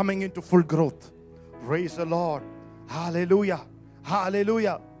 and coming into full growth. Praise the Lord. Hallelujah.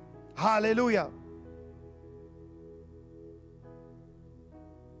 Hallelujah. Hallelujah.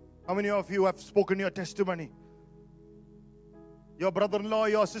 How many of you have spoken your testimony? Your brother-in-law,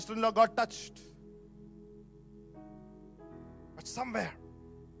 your sister-in-law got touched. But somewhere,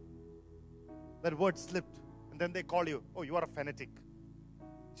 that word slipped. And then they call you, oh, you are a fanatic.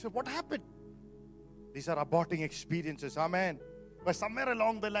 You said, what happened? These are aborting experiences. Amen. But somewhere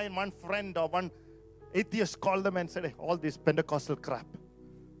along the line, one friend or one atheist called them and said, hey, all this Pentecostal crap.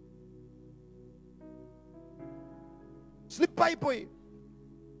 Slip by boy.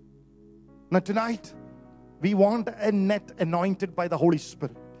 Now tonight, we want a net anointed by the Holy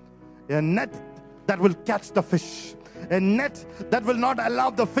Spirit. A net that will catch the fish. A net that will not allow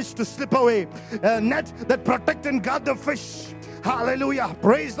the fish to slip away. A net that protect and guard the fish. Hallelujah.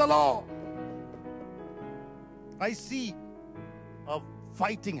 Praise the Lord. I see a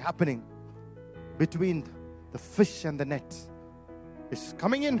fighting happening between the fish and the net. It's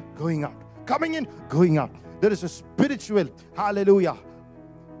coming in, going out. Coming in, going out. There is a spiritual, hallelujah,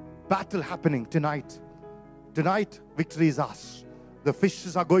 battle happening tonight. Tonight, victory is ours. The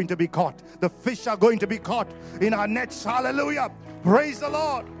fishes are going to be caught. The fish are going to be caught in our nets. Hallelujah. Praise the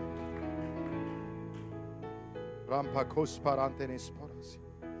Lord.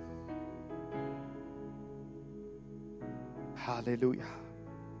 Hallelujah.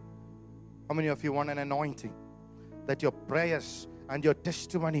 How many of you want an anointing that your prayers and your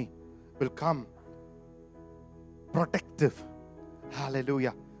testimony will come protective?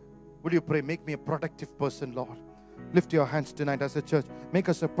 Hallelujah. Will you pray, make me a productive person, Lord? Lift your hands tonight as a church. Make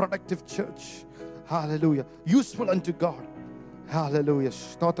us a productive church. Hallelujah. Useful unto God. Hallelujah.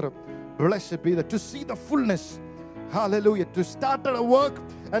 Stotra. Blessed be that to see the fullness. Hallelujah. To start a work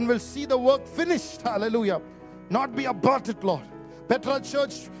and we'll see the work finished. Hallelujah. Not be aborted, Lord. Petra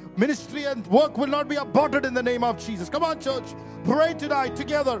Church ministry and work will not be aborted in the name of Jesus. Come on, church. Pray tonight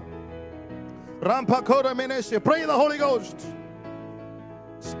together. Rampakora Meneshe. Pray the Holy Ghost.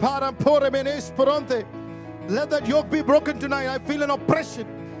 Let that yoke be broken tonight. I feel an oppression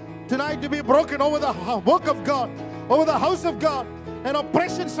tonight to be broken over the work of God, over the house of God. An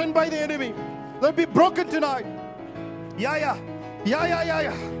oppression sent by the enemy. Let it be broken tonight. Yeah.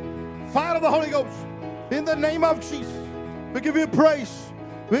 Fire of the Holy Ghost. In the name of Jesus. We give you praise.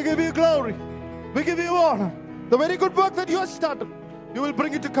 We give you glory. We give you honor. The very good work that you have started, you will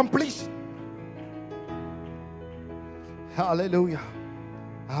bring it to completion. Hallelujah.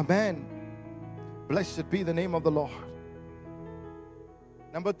 Amen. Blessed be the name of the Lord.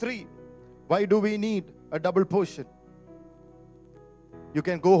 Number 3, why do we need a double portion. You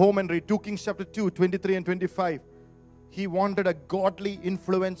can go home and read 2 Kings chapter 2, 23 and 25. He wanted a godly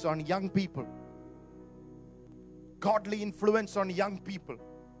influence on young people. Godly influence on young people.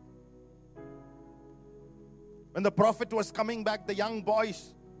 When the prophet was coming back, the young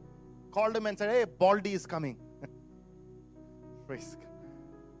boys called him and said, "Hey, Baldy is coming." Praise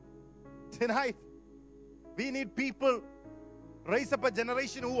God. Tonight, we need people, raise up a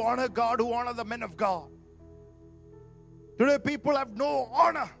generation who honor God, who honor the men of God. Today, people have no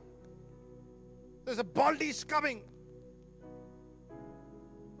honor. There's a Baldy is coming.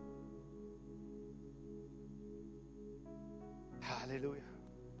 Hallelujah.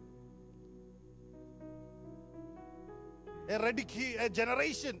 A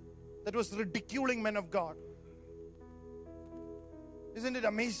generation that was ridiculing men of God. Isn't it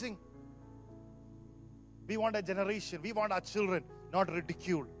amazing? We want a generation, we want our children not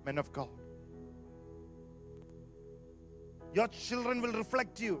ridicule men of God. Your children will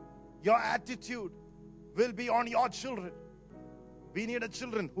reflect you. Your attitude will be on your children. We need a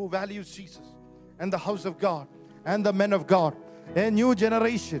children who values Jesus and the house of God and the men of God. A new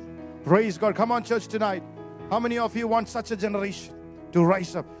generation. Praise God. Come on, church, tonight. How many of you want such a generation to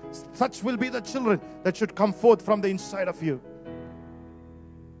rise up? Such will be the children that should come forth from the inside of you.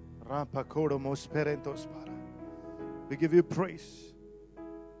 We give you praise.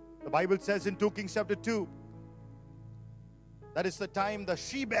 The Bible says in 2 Kings chapter 2, that is the time the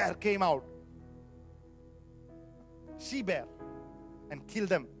she-bear came out. She-bear. And killed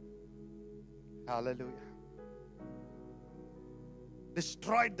them. Hallelujah.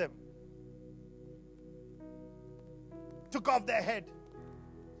 Destroyed them. Took off their head.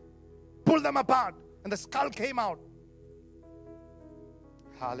 Pulled them apart. And the skull came out.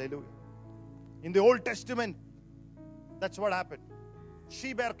 Hallelujah. In the Old Testament, that's what happened.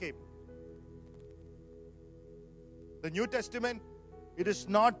 She-bear came. The New Testament, it is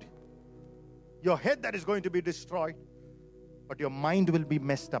not your head that is going to be destroyed, but your mind will be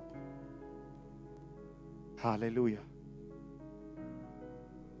messed up. Hallelujah.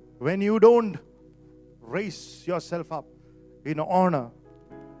 When you don't raise yourself up in honor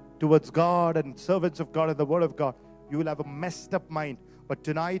towards God and servants of God and the Word of God, you will have a messed up mind. But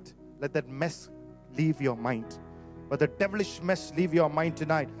tonight, let that mess leave your mind. But the devilish mess leave your mind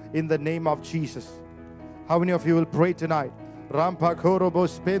tonight in the name of Jesus. How many of you will pray tonight? Blessed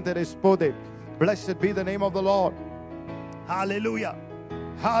be the name of the Lord. Hallelujah.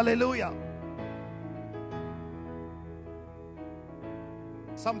 Hallelujah.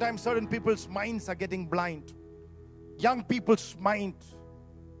 Sometimes certain people's minds are getting blind. Young people's mind.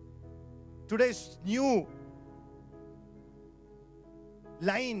 Today's new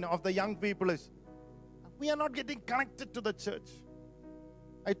line of the young people is, we are not getting connected to the church.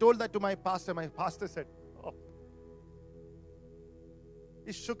 I told that to my pastor. My pastor said, oh.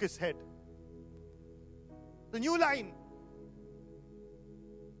 He shook his head. The new line.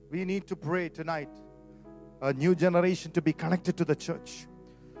 We need to pray tonight. A new generation to be connected to the church.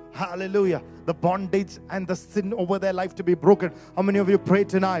 Hallelujah. The bondage and the sin over their life to be broken. How many of you pray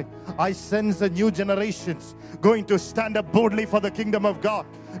tonight? I sense a new generations going to stand up boldly for the kingdom of God.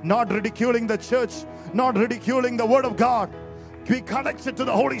 Not ridiculing the church. Not ridiculing the word of God. Be connected to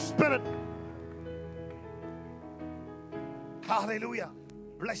the Holy Spirit. Hallelujah.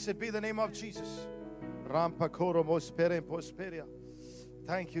 Blessed be the name of Jesus.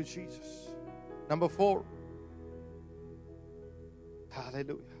 Thank you, Jesus. Number 4.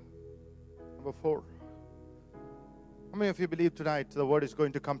 Hallelujah. Number 4. How many of you believe tonight the word is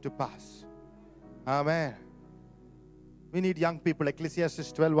going to come to pass? Amen. We need young people.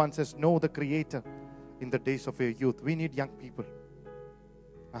 Ecclesiastes 12:1 says, know the Creator in the days of your youth. We need young people.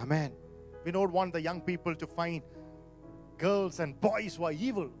 Amen. We don't want the young people to find girls and boys who are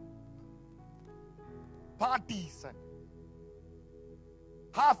evil. Parties and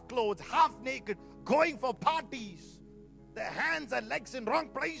half clothes, half naked, going for parties. Their hands and legs in wrong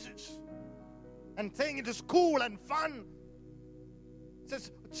places. And saying it is cool and fun. It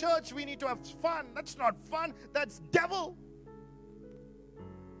says, church, we need to have fun. That's not fun. That's devil.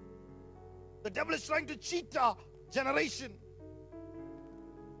 The devil is trying to cheat our generation.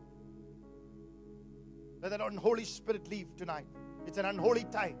 Let that unholy spirit leave tonight. It's an unholy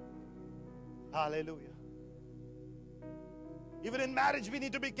time. Hallelujah. Even in marriage, we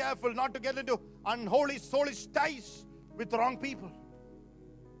need to be careful not to get into unholy, soulish ties with the wrong people.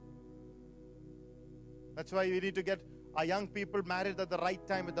 That's why we need to get our young people married at the right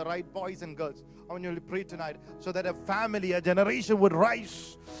time with the right boys and girls. I want you to pray tonight so that a family, a generation would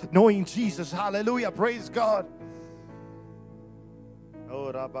rise knowing Jesus. Hallelujah. Praise God.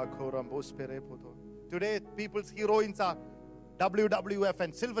 Today, people's heroines are WWF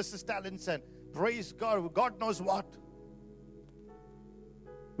and Sylvester Stallone and praise God, God knows what.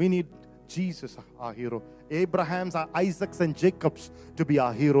 We need Jesus, our hero. Abraham's, our Isaac's, and Jacob's to be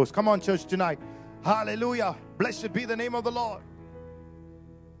our heroes. Come on, church, tonight. Hallelujah. Blessed be the name of the Lord.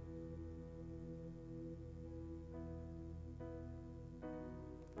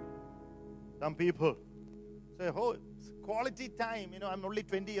 Some people say, oh, it's quality time. I'm only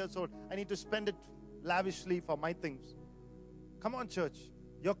 20 years old. I need to spend it lavishly for my things. Come on, church.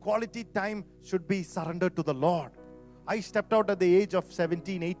 Your quality time should be surrendered to the Lord. I stepped out at the age of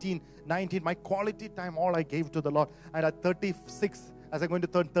 17, 18, 19. My quality time, all I gave to the Lord. And at 36, as I'm going to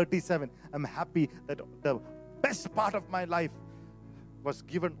turn 37, I'm happy that the best part of my life was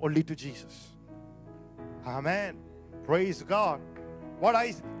given only to Jesus. Amen. Praise God. What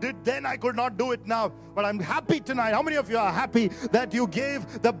I did then, I could not do it now. But I'm happy tonight. How many of you are happy that you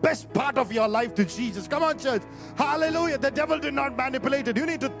gave the best part of your life to Jesus? Come on, church. Hallelujah. The devil did not manipulate it. You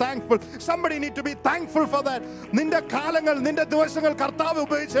need to be thankful. Somebody need to be thankful for that. Ninde kalangal, ninde divasangal kartavu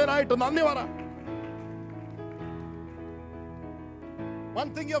upayichayittu nanni vara.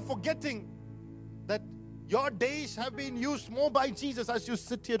 One thing you're forgetting, that your days have been used more by Jesus as you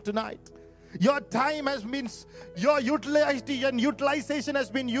sit here tonight. Your time has been, your utilization has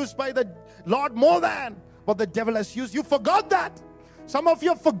been used by the Lord more than what the devil has used. You forgot that. Some of you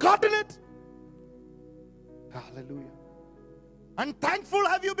have forgotten it. Hallelujah. Unthankful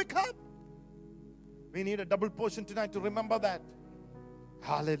have you become? We need a double portion tonight to remember that.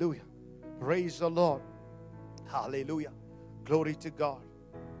 Hallelujah. Praise the Lord. Hallelujah. Glory to God.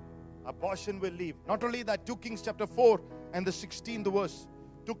 Abortion will leave. Not only that, 2 Kings chapter 4 and the 16th verse.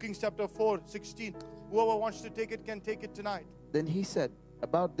 2 Kings chapter 4, 16. Whoever wants to take it can take it tonight. Then he said,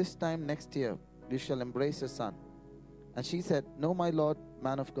 about this time next year, you shall embrace a son. And she said, no, my Lord,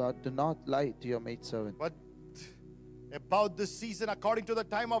 man of God, do not lie to your maidservant. But about this season, according to the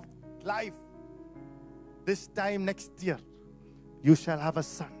time of life, this time next year, you shall have a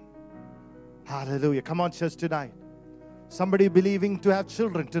son. Hallelujah. Come on, church, tonight. Somebody believing to have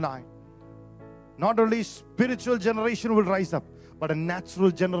children tonight. Not only spiritual generation will rise up, but a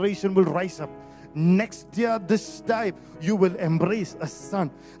natural generation will rise up. Next year, this time, you will embrace a son.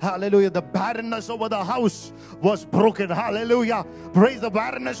 Hallelujah. The barrenness over the house was broken. Hallelujah. Praise the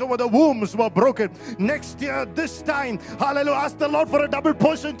barrenness over the wombs were broken. Next year, this time, hallelujah. Ask the Lord for a double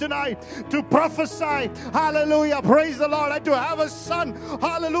portion tonight to prophesy. Hallelujah. Praise the Lord. And to have a son.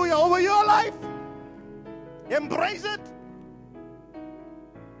 Hallelujah. Over your life. Embrace it.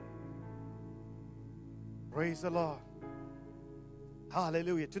 Praise the Lord.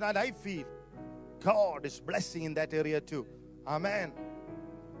 Hallelujah. Tonight I feel God is blessing in that area too. Amen.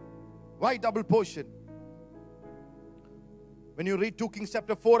 Why double portion? When you read 2 Kings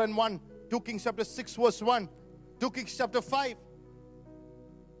chapter 4 and 1, 2 Kings chapter 6 verse 1, 2 Kings chapter 5,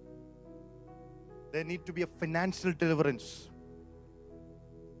 there need to be a financial deliverance.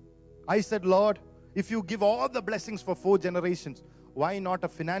 I said, Lord, if you give all the blessings for 4 generations, why not a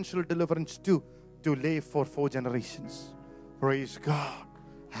financial deliverance too, to lay for 4 generations? Praise God.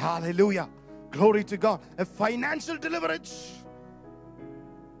 Hallelujah. Glory to God. A financial deliverance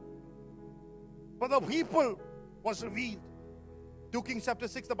for the people was revealed. 2 Kings chapter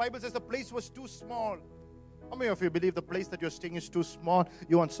 6, the Bible says the place was too small. How many of you believe the place that you're staying is too small?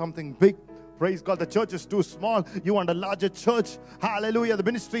 You want something big? Praise God. The church is too small. You want a larger church. Hallelujah. The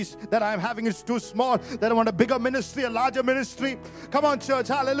ministries that I'm having is too small. Then I want a bigger ministry, a larger ministry. Come on, church.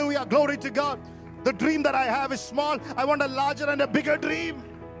 Hallelujah. Glory to God. The dream that I have is small. I want a larger and a bigger dream.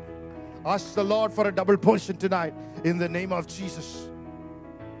 Ask the Lord for a double portion tonight in the name of Jesus.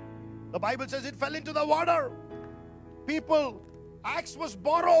 The Bible says it fell into the water. People, axe was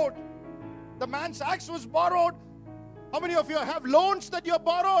borrowed. The man's axe was borrowed. How many of you have loans that you have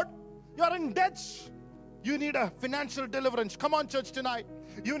borrowed? You are in debts. You need a financial deliverance. Come on, church, tonight.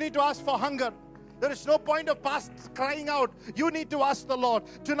 You need to ask for hunger. There is no point of past crying out. You need to ask the Lord.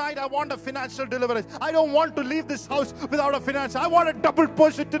 Tonight, I want a financial deliverance. I don't want to leave this house without a finance. I want a double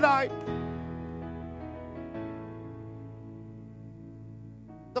portion tonight.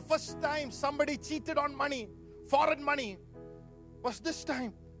 The first time somebody cheated on money, foreign money, was this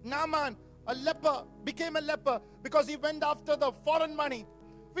time. Naaman, a leper, became a leper because he went after the foreign money.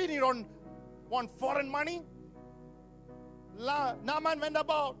 We don't want foreign money. Naaman went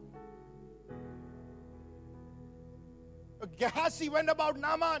about. Gehazi went about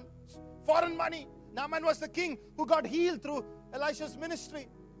Naaman, foreign money. Naaman was the king who got healed through Elisha's ministry.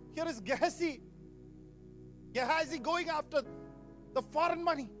 Here is Gehazi. Gehazi going after the foreign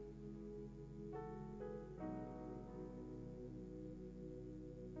money.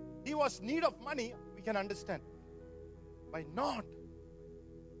 He was in need of money. we can understand. By not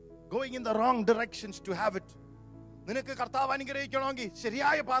going in the wrong directions to have it. നിനക്ക് കർത്താവ് അനുഗ്രഹിക്കണമെങ്കിൽ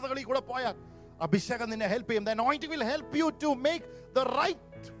ശരിയായ പാതകളിൽ കൂടെ പോയാൽ അഭിഷേകം നിന്നെ help ചെയ്യും. The anointing will help you to make the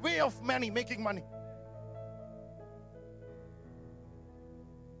right way of making money.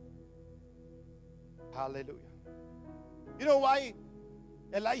 Hallelujah. You know why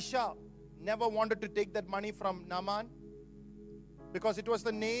Elisha never wanted to take that money from Naaman? Because it was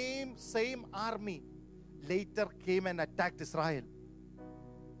the same army later came and attacked Israel.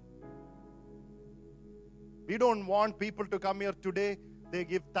 We don't want people to come here today, they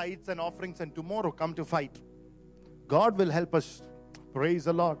give tithes and offerings, and tomorrow come to fight. God will help us. Praise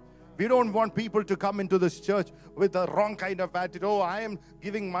the Lord. We don't want people to come into this church with the wrong kind of attitude. Oh, I am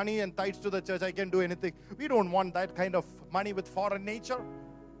giving money and tithes to the church, I can do anything. We don't want that kind of money with foreign nature.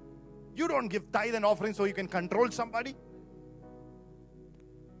 You don't give tithe and offering so you can control somebody.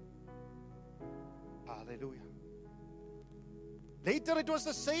 Hallelujah. Later it was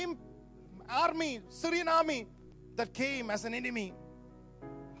the same army, Syrian army, that came as an enemy.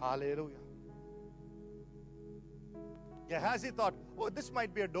 Hallelujah. Gehazi thought, oh, this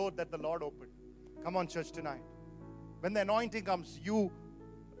might be a door that the Lord opened. Come on, church, tonight. When the anointing comes,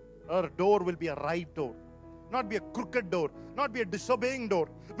 our door will be a right door. Not be a crooked door. Not be a disobeying door.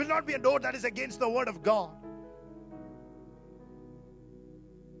 Will not be a door that is against the word of God.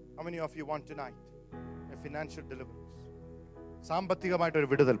 How many of you want tonight a financial deliverance? സാമ്പത്തികമായിട്ടൊരു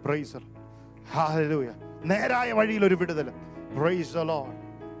വിടുതൽ. Praise the Lord. Hallelujah. നേരായ വഴിയിൽ ഒരു വിടുതൽ. Praise the Lord.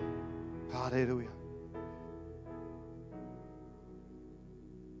 Hallelujah.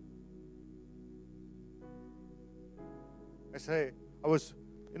 I was,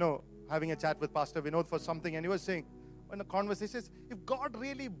 having a chat with Pastor Vinod for something, and he was saying, in a conversation, if God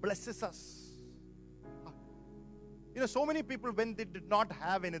really blesses us, so many people, when they did not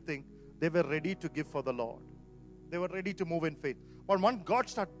have anything, they were ready to give for the Lord. They were ready to move in faith. But once God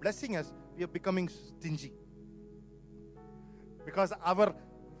starts blessing us, we are becoming stingy. Because our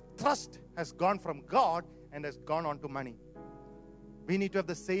trust has gone from God and has gone on to money. We need to have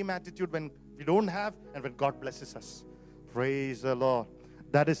the same attitude when we don't have and when God blesses us. Praise the Lord.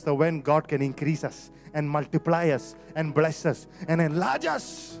 That is the when God can increase us and multiply us and bless us and enlarge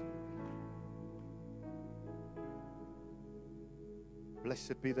us.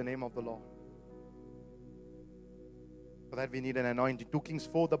 Blessed be the name of the Lord. For that we need an anointing. 2 Kings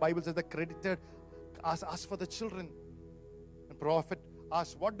 4, the Bible says the creditor asked for the children. The prophet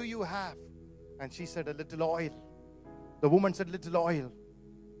asked, what do you have? And she said, a little oil. The woman said, little oil.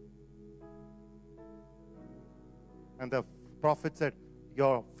 And the prophet said,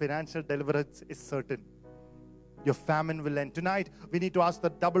 your financial deliverance is certain. Your famine will end. Tonight, we need to ask the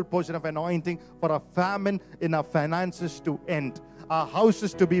double portion of anointing for a famine in our finances to end. Our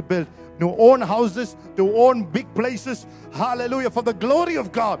houses to be built. To own houses, to own big places. Hallelujah. For the glory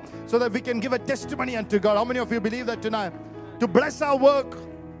of God. So that we can give a testimony unto God. How many of you believe that tonight? To bless our work.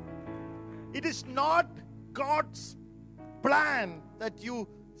 It is not God's plan that you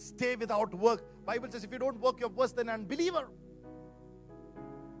stay without work. Bible says if you don't work, you're worse than an unbeliever.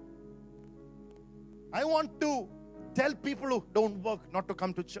 I want to tell people who don't work not to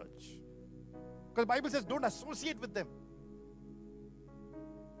come to church. Because the Bible says don't associate with them.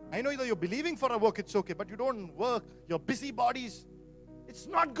 I know that you're believing for a work, it's okay. But you don't work, you're busy bodies. It's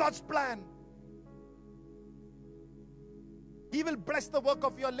not God's plan. He will bless the work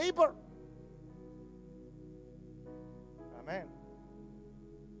of your labor. Amen.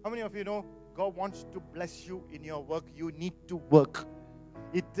 How many of you know God wants to bless you in your work? You need to work.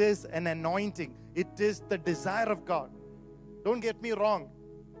 It is an anointing. It is the desire of God. Don't get me wrong.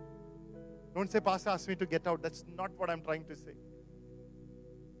 Don't say, Pastor asked me to get out. That's not what I'm trying to say.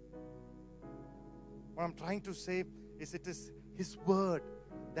 What I'm trying to say is it is His word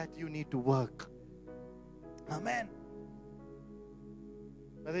that you need to work. Amen.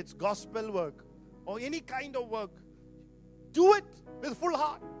 Whether it's gospel work or any kind of work, do it with full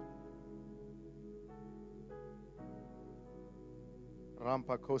heart.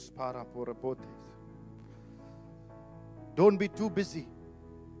 Don't be too busy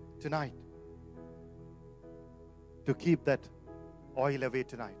tonight to keep that oil away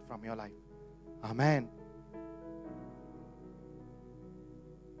tonight from your life. Amen.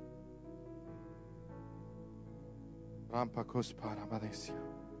 Are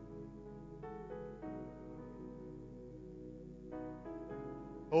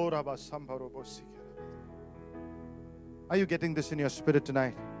you getting this in your spirit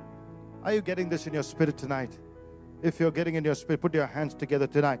tonight? Are you getting this in your spirit tonight? If you're getting in your spirit, put your hands together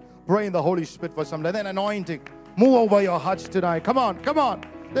tonight. Pray in the Holy Spirit for some. Let that anointing move over your hearts tonight. Come on, come on.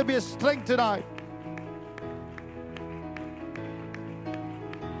 There'll be a strength tonight.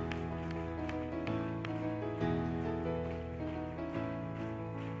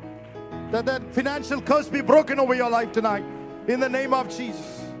 That financial curse be broken over your life tonight. In the name of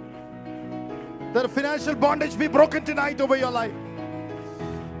Jesus. That financial bondage be broken tonight over your life.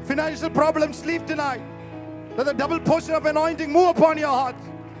 Financial problems leave tonight. Let the double portion of anointing move upon your heart.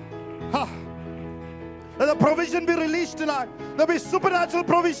 Let the provision be released tonight. There be supernatural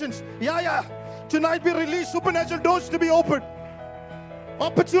provisions. Tonight be released supernatural doors to be opened.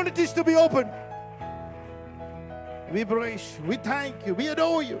 Opportunities to be opened. We praise you. We thank you. We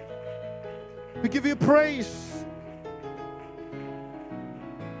adore you. We give you praise.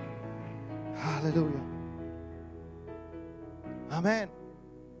 Hallelujah. Amen.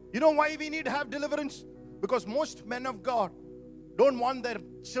 You know why we need to have deliverance? Because most men of God don't want their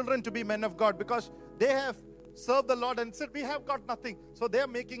children to be men of God, because they have served the Lord and said, we have got nothing. So they are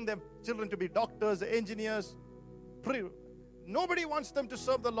making their children to be doctors, engineers. Nobody wants them to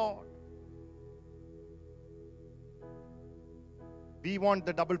serve the Lord. We want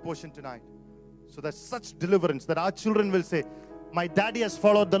the double portion tonight. So there's such deliverance that our children will say, my daddy has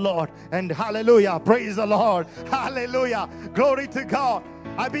followed the Lord. And hallelujah, praise the Lord. Hallelujah, glory to God.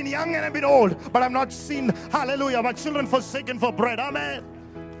 I've been young and I've been old, but I've not seen, hallelujah, my children forsaken for bread. Amen.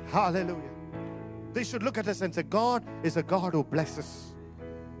 Hallelujah. They should look at us and say, God is a God who blesses.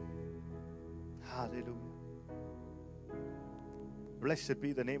 Hallelujah. Blessed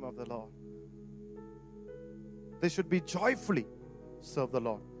be the name of the Lord. They should be joyfully serve the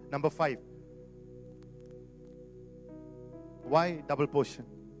Lord. Number 5. Why double portion?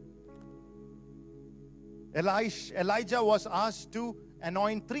 Elijah was asked to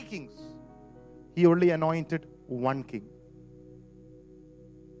anoint 3 kings. He only anointed 1 king.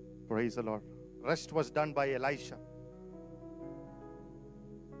 Praise the Lord. Rest was done by Elisha.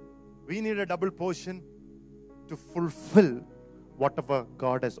 We need a double portion to fulfill whatever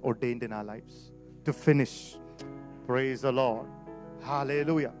God has ordained in our lives. To finish. Praise the Lord.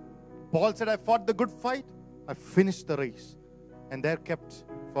 Hallelujah. Paul said, I fought the good fight. I finished the race. And there kept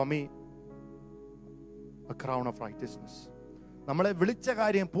for me a crown of righteousness. നമ്മളെ വിളിച്ച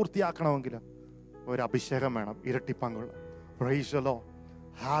കാര്യം പൂർത്തിയാക്കണമെങ്കിൽ ഒരു അഭിഷേകം വേണം, ഇരട്ടി പങ്കുള്ള. Praise the Lord.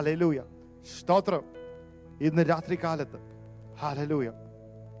 Hallelujah. സ്തോത്രം. ഇന്ന് രാത്രി കാലത്ത് Hallelujah.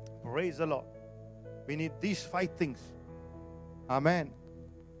 Praise the Lord. We need these 5 things. Amen.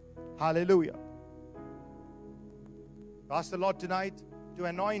 Hallelujah. Ask the Lord tonight to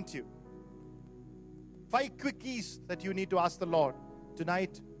anoint you. 5 quick keys that you need to ask the Lord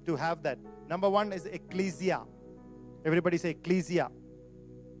tonight to have that. Number 1 is ecclesia. Everybody say ecclesia.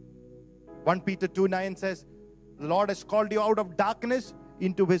 1 Peter 2:9 says, the Lord has called you out of darkness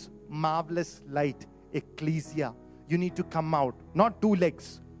into His marvelous light. Ecclesia. You need to come out. Not 2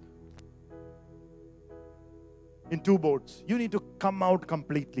 legs in 2 boats. You need to come out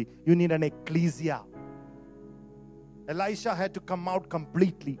completely. You need an ecclesia. Elisha had to come out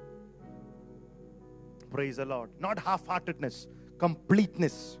completely. Praise the Lord. Not half-heartedness,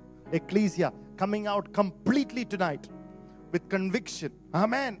 completeness. Ecclesia, coming out completely tonight with conviction.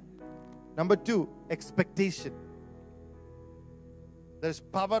 Amen. Number 2, expectation. There's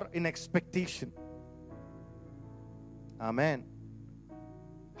power in expectation. Amen.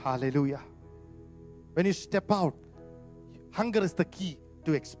 Hallelujah. When you step out, hunger is the key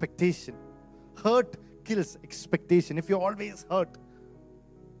to expectation. Hurt kills expectation. If you're always hurt,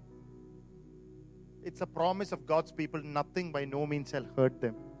 it's a promise of God's people, nothing by no means shall hurt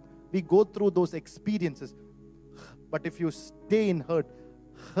them. We go through those experiences. But if you stay in hurt,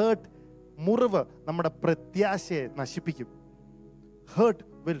 മുറിവ് നമ്മുടെ പ്രത്യാശയെ നശിപ്പിക്കും. Hurt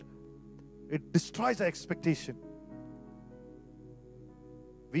it destroys our expectation.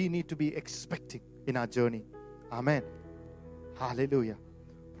 We need to be expecting in our journey. Amen. Hallelujah.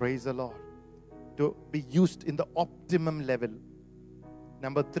 Praise the Lord. To be used in the optimum level.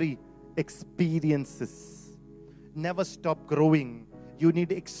 Number 3, experiences. Never stop growing. You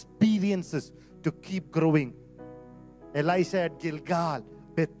need experiences to keep growing. Elisha at Gilgal,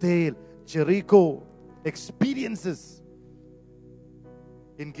 Bethel, Jericho. Experiences.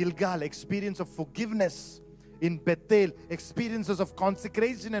 In Gilgal, experience of forgiveness. In Bethel, experiences of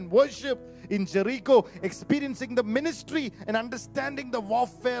consecration and worship. In Jericho, experiencing the ministry and understanding the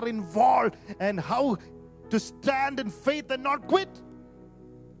warfare involved and how to stand in faith and not quit.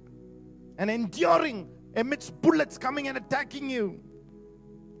 And enduring amidst bullets coming and attacking you.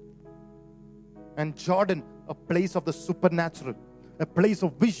 And Jordan, a place of the supernatural, a place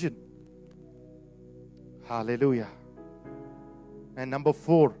of vision. Hallelujah. And number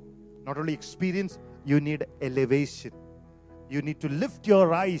 4, not only experience, you need elevation. You need to lift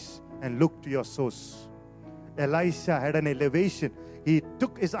your eyes and look to your source. Elisha had an elevation. He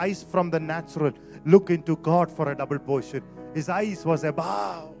took his eyes from the natural, look into God for a double portion. His eyes was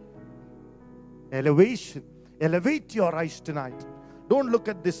above. Elevation. Elevate your eyes tonight. Don't look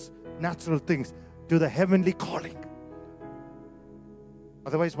at these natural things, to the heavenly calling.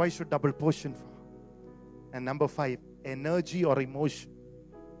 Otherwise, why should double portion for? And number 5, energy or emotion.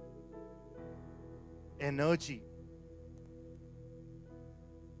 Energy.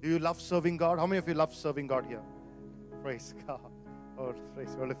 Do you love serving God? How many of you love serving God here? Praise God. Oh,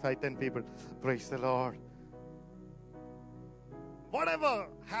 praise. Only 5-10 people. Praise the Lord. Whatever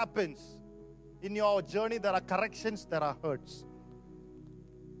happens in your journey, there are corrections, there are hurts.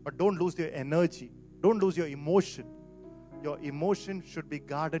 But don't lose your energy. Don't lose your emotion. Your emotion should be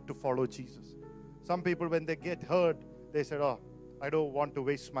guarded to follow Jesus. Some people, when they get hurt, they said, oh, I don't want to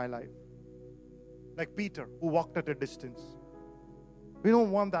waste my life. Like Peter, who walked at a distance. We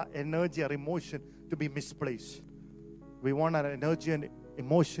don't want that energy or emotion to be misplaced. We want our energy and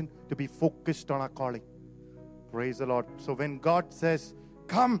emotion to be focused on our calling. Praise the Lord. So when God says,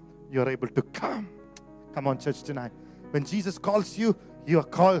 come, you're able to come. Come on, church, tonight. When Jesus calls you, you are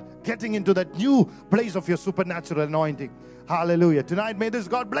called, getting into that new place of your supernatural anointing. Hallelujah. Tonight, may this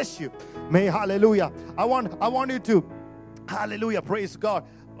God bless you. May, hallelujah. I want you to, hallelujah, praise God.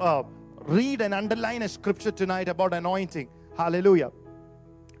 Read and underline a scripture tonight about anointing. Hallelujah.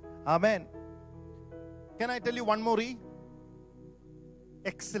 Amen. Can I tell you one more E?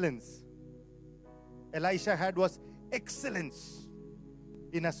 Excellence. Elisha had was excellence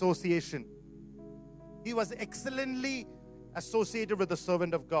in association. He was excellently associated with the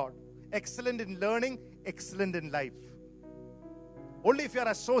servant of God. Excellent in learning, excellent in life. Only if you are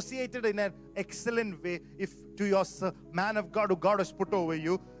associated in an excellent way, if to your man of God who God has put over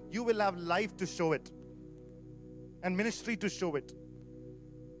you, you will have life to show it and ministry to show it.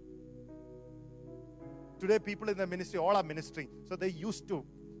 Today, people in the ministry, all are ministering. So they used to.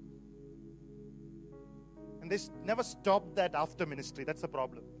 And they never stop that after ministry. That's the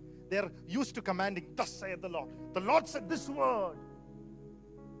problem. They're used to commanding, thus saith the Lord. The Lord said this word.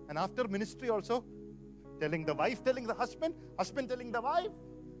 And after ministry also, telling the wife, telling the husband, husband telling the wife.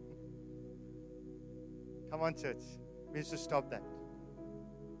 Come on, church. We need to stop that.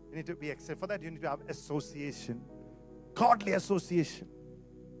 You need to be excellent. For that, you need to have association. Godly association.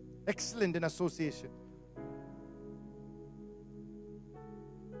 Excellent in association.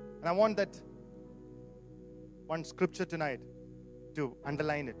 And I want that one scripture tonight to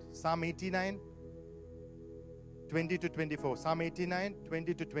underline it. Psalm 89, 20 to 24. Psalm 89,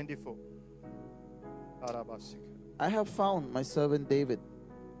 20 to 24. I have found my servant David.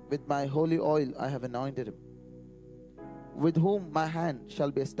 With my holy oil I have anointed him. With whom my hand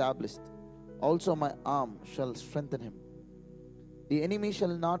shall be established. Also my arm shall strengthen him. The enemy shall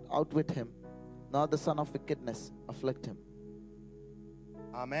not outwit him, nor the son of wickedness afflict him.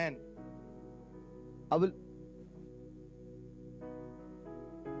 Amen. I will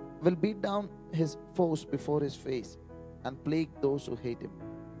beat down his foes before his face and plague those who hate him.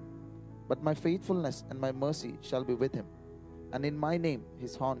 But my faithfulness and my mercy shall be with him, and in my name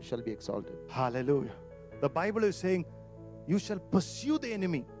his horn shall be exalted. Hallelujah. The Bible is saying, you shall pursue the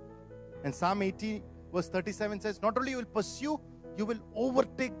enemy. And Psalm 80 verse 37 says, not only you will pursue, you will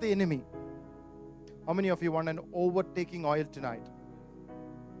overtake the enemy. How many of you want an overtaking oil tonight?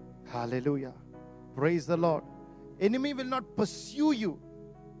 Hallelujah. Praise the Lord. Enemy will not pursue you.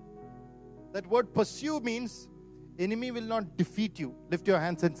 That word pursue means enemy will not defeat you. Lift your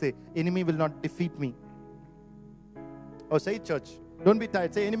hands and say, enemy will not defeat me. Oh, say it, church. Don't be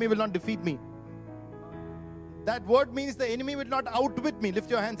tired. Say, enemy will not defeat me. That word means the enemy will not outwit me. Lift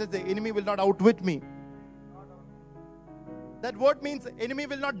your hands and say, enemy will not outwit me. That word means the enemy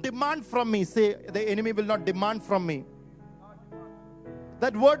will not demand from me. Say, the enemy will not demand from me.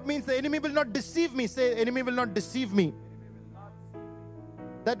 That word means the enemy will not deceive me. Say, enemy will not deceive me.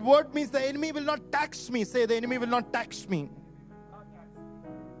 That word means the enemy will not tax me. Say, the enemy will not tax me.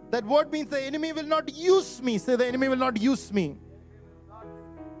 That word means the enemy will not use me. Say, the enemy will not use me.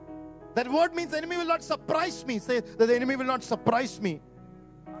 That word means the enemy will not surprise me. Say that the enemy will not surprise me.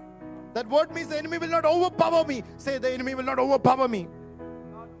 That word means the enemy will not overpower me. Say the enemy will not overpower me.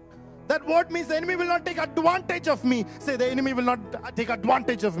 That word means the enemy will not take advantage of me. Say the enemy will not take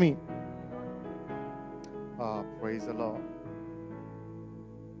advantage of me. Ah, praise the Lord.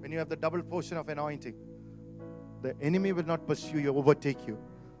 When you have the double portion of anointing, the enemy will not pursue you, overtake you.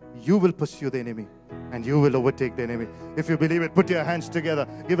 You will pursue the enemy and you will overtake the enemy. If you believe it, put your hands together.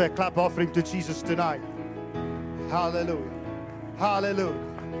 Give a clap offering to Jesus tonight. Hallelujah.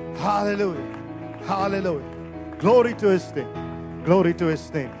 Hallelujah. Hallelujah. Hallelujah. Glory to His name. Glory to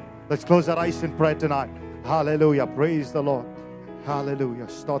His name. Let's close our eyes in prayer tonight. Hallelujah. Praise the Lord. Hallelujah.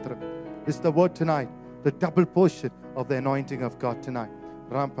 Stotram. This is the word tonight. The double portion of the anointing of God tonight.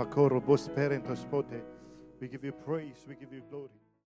 Rampa koro bos perentos pote. We give you praise, we give you glory.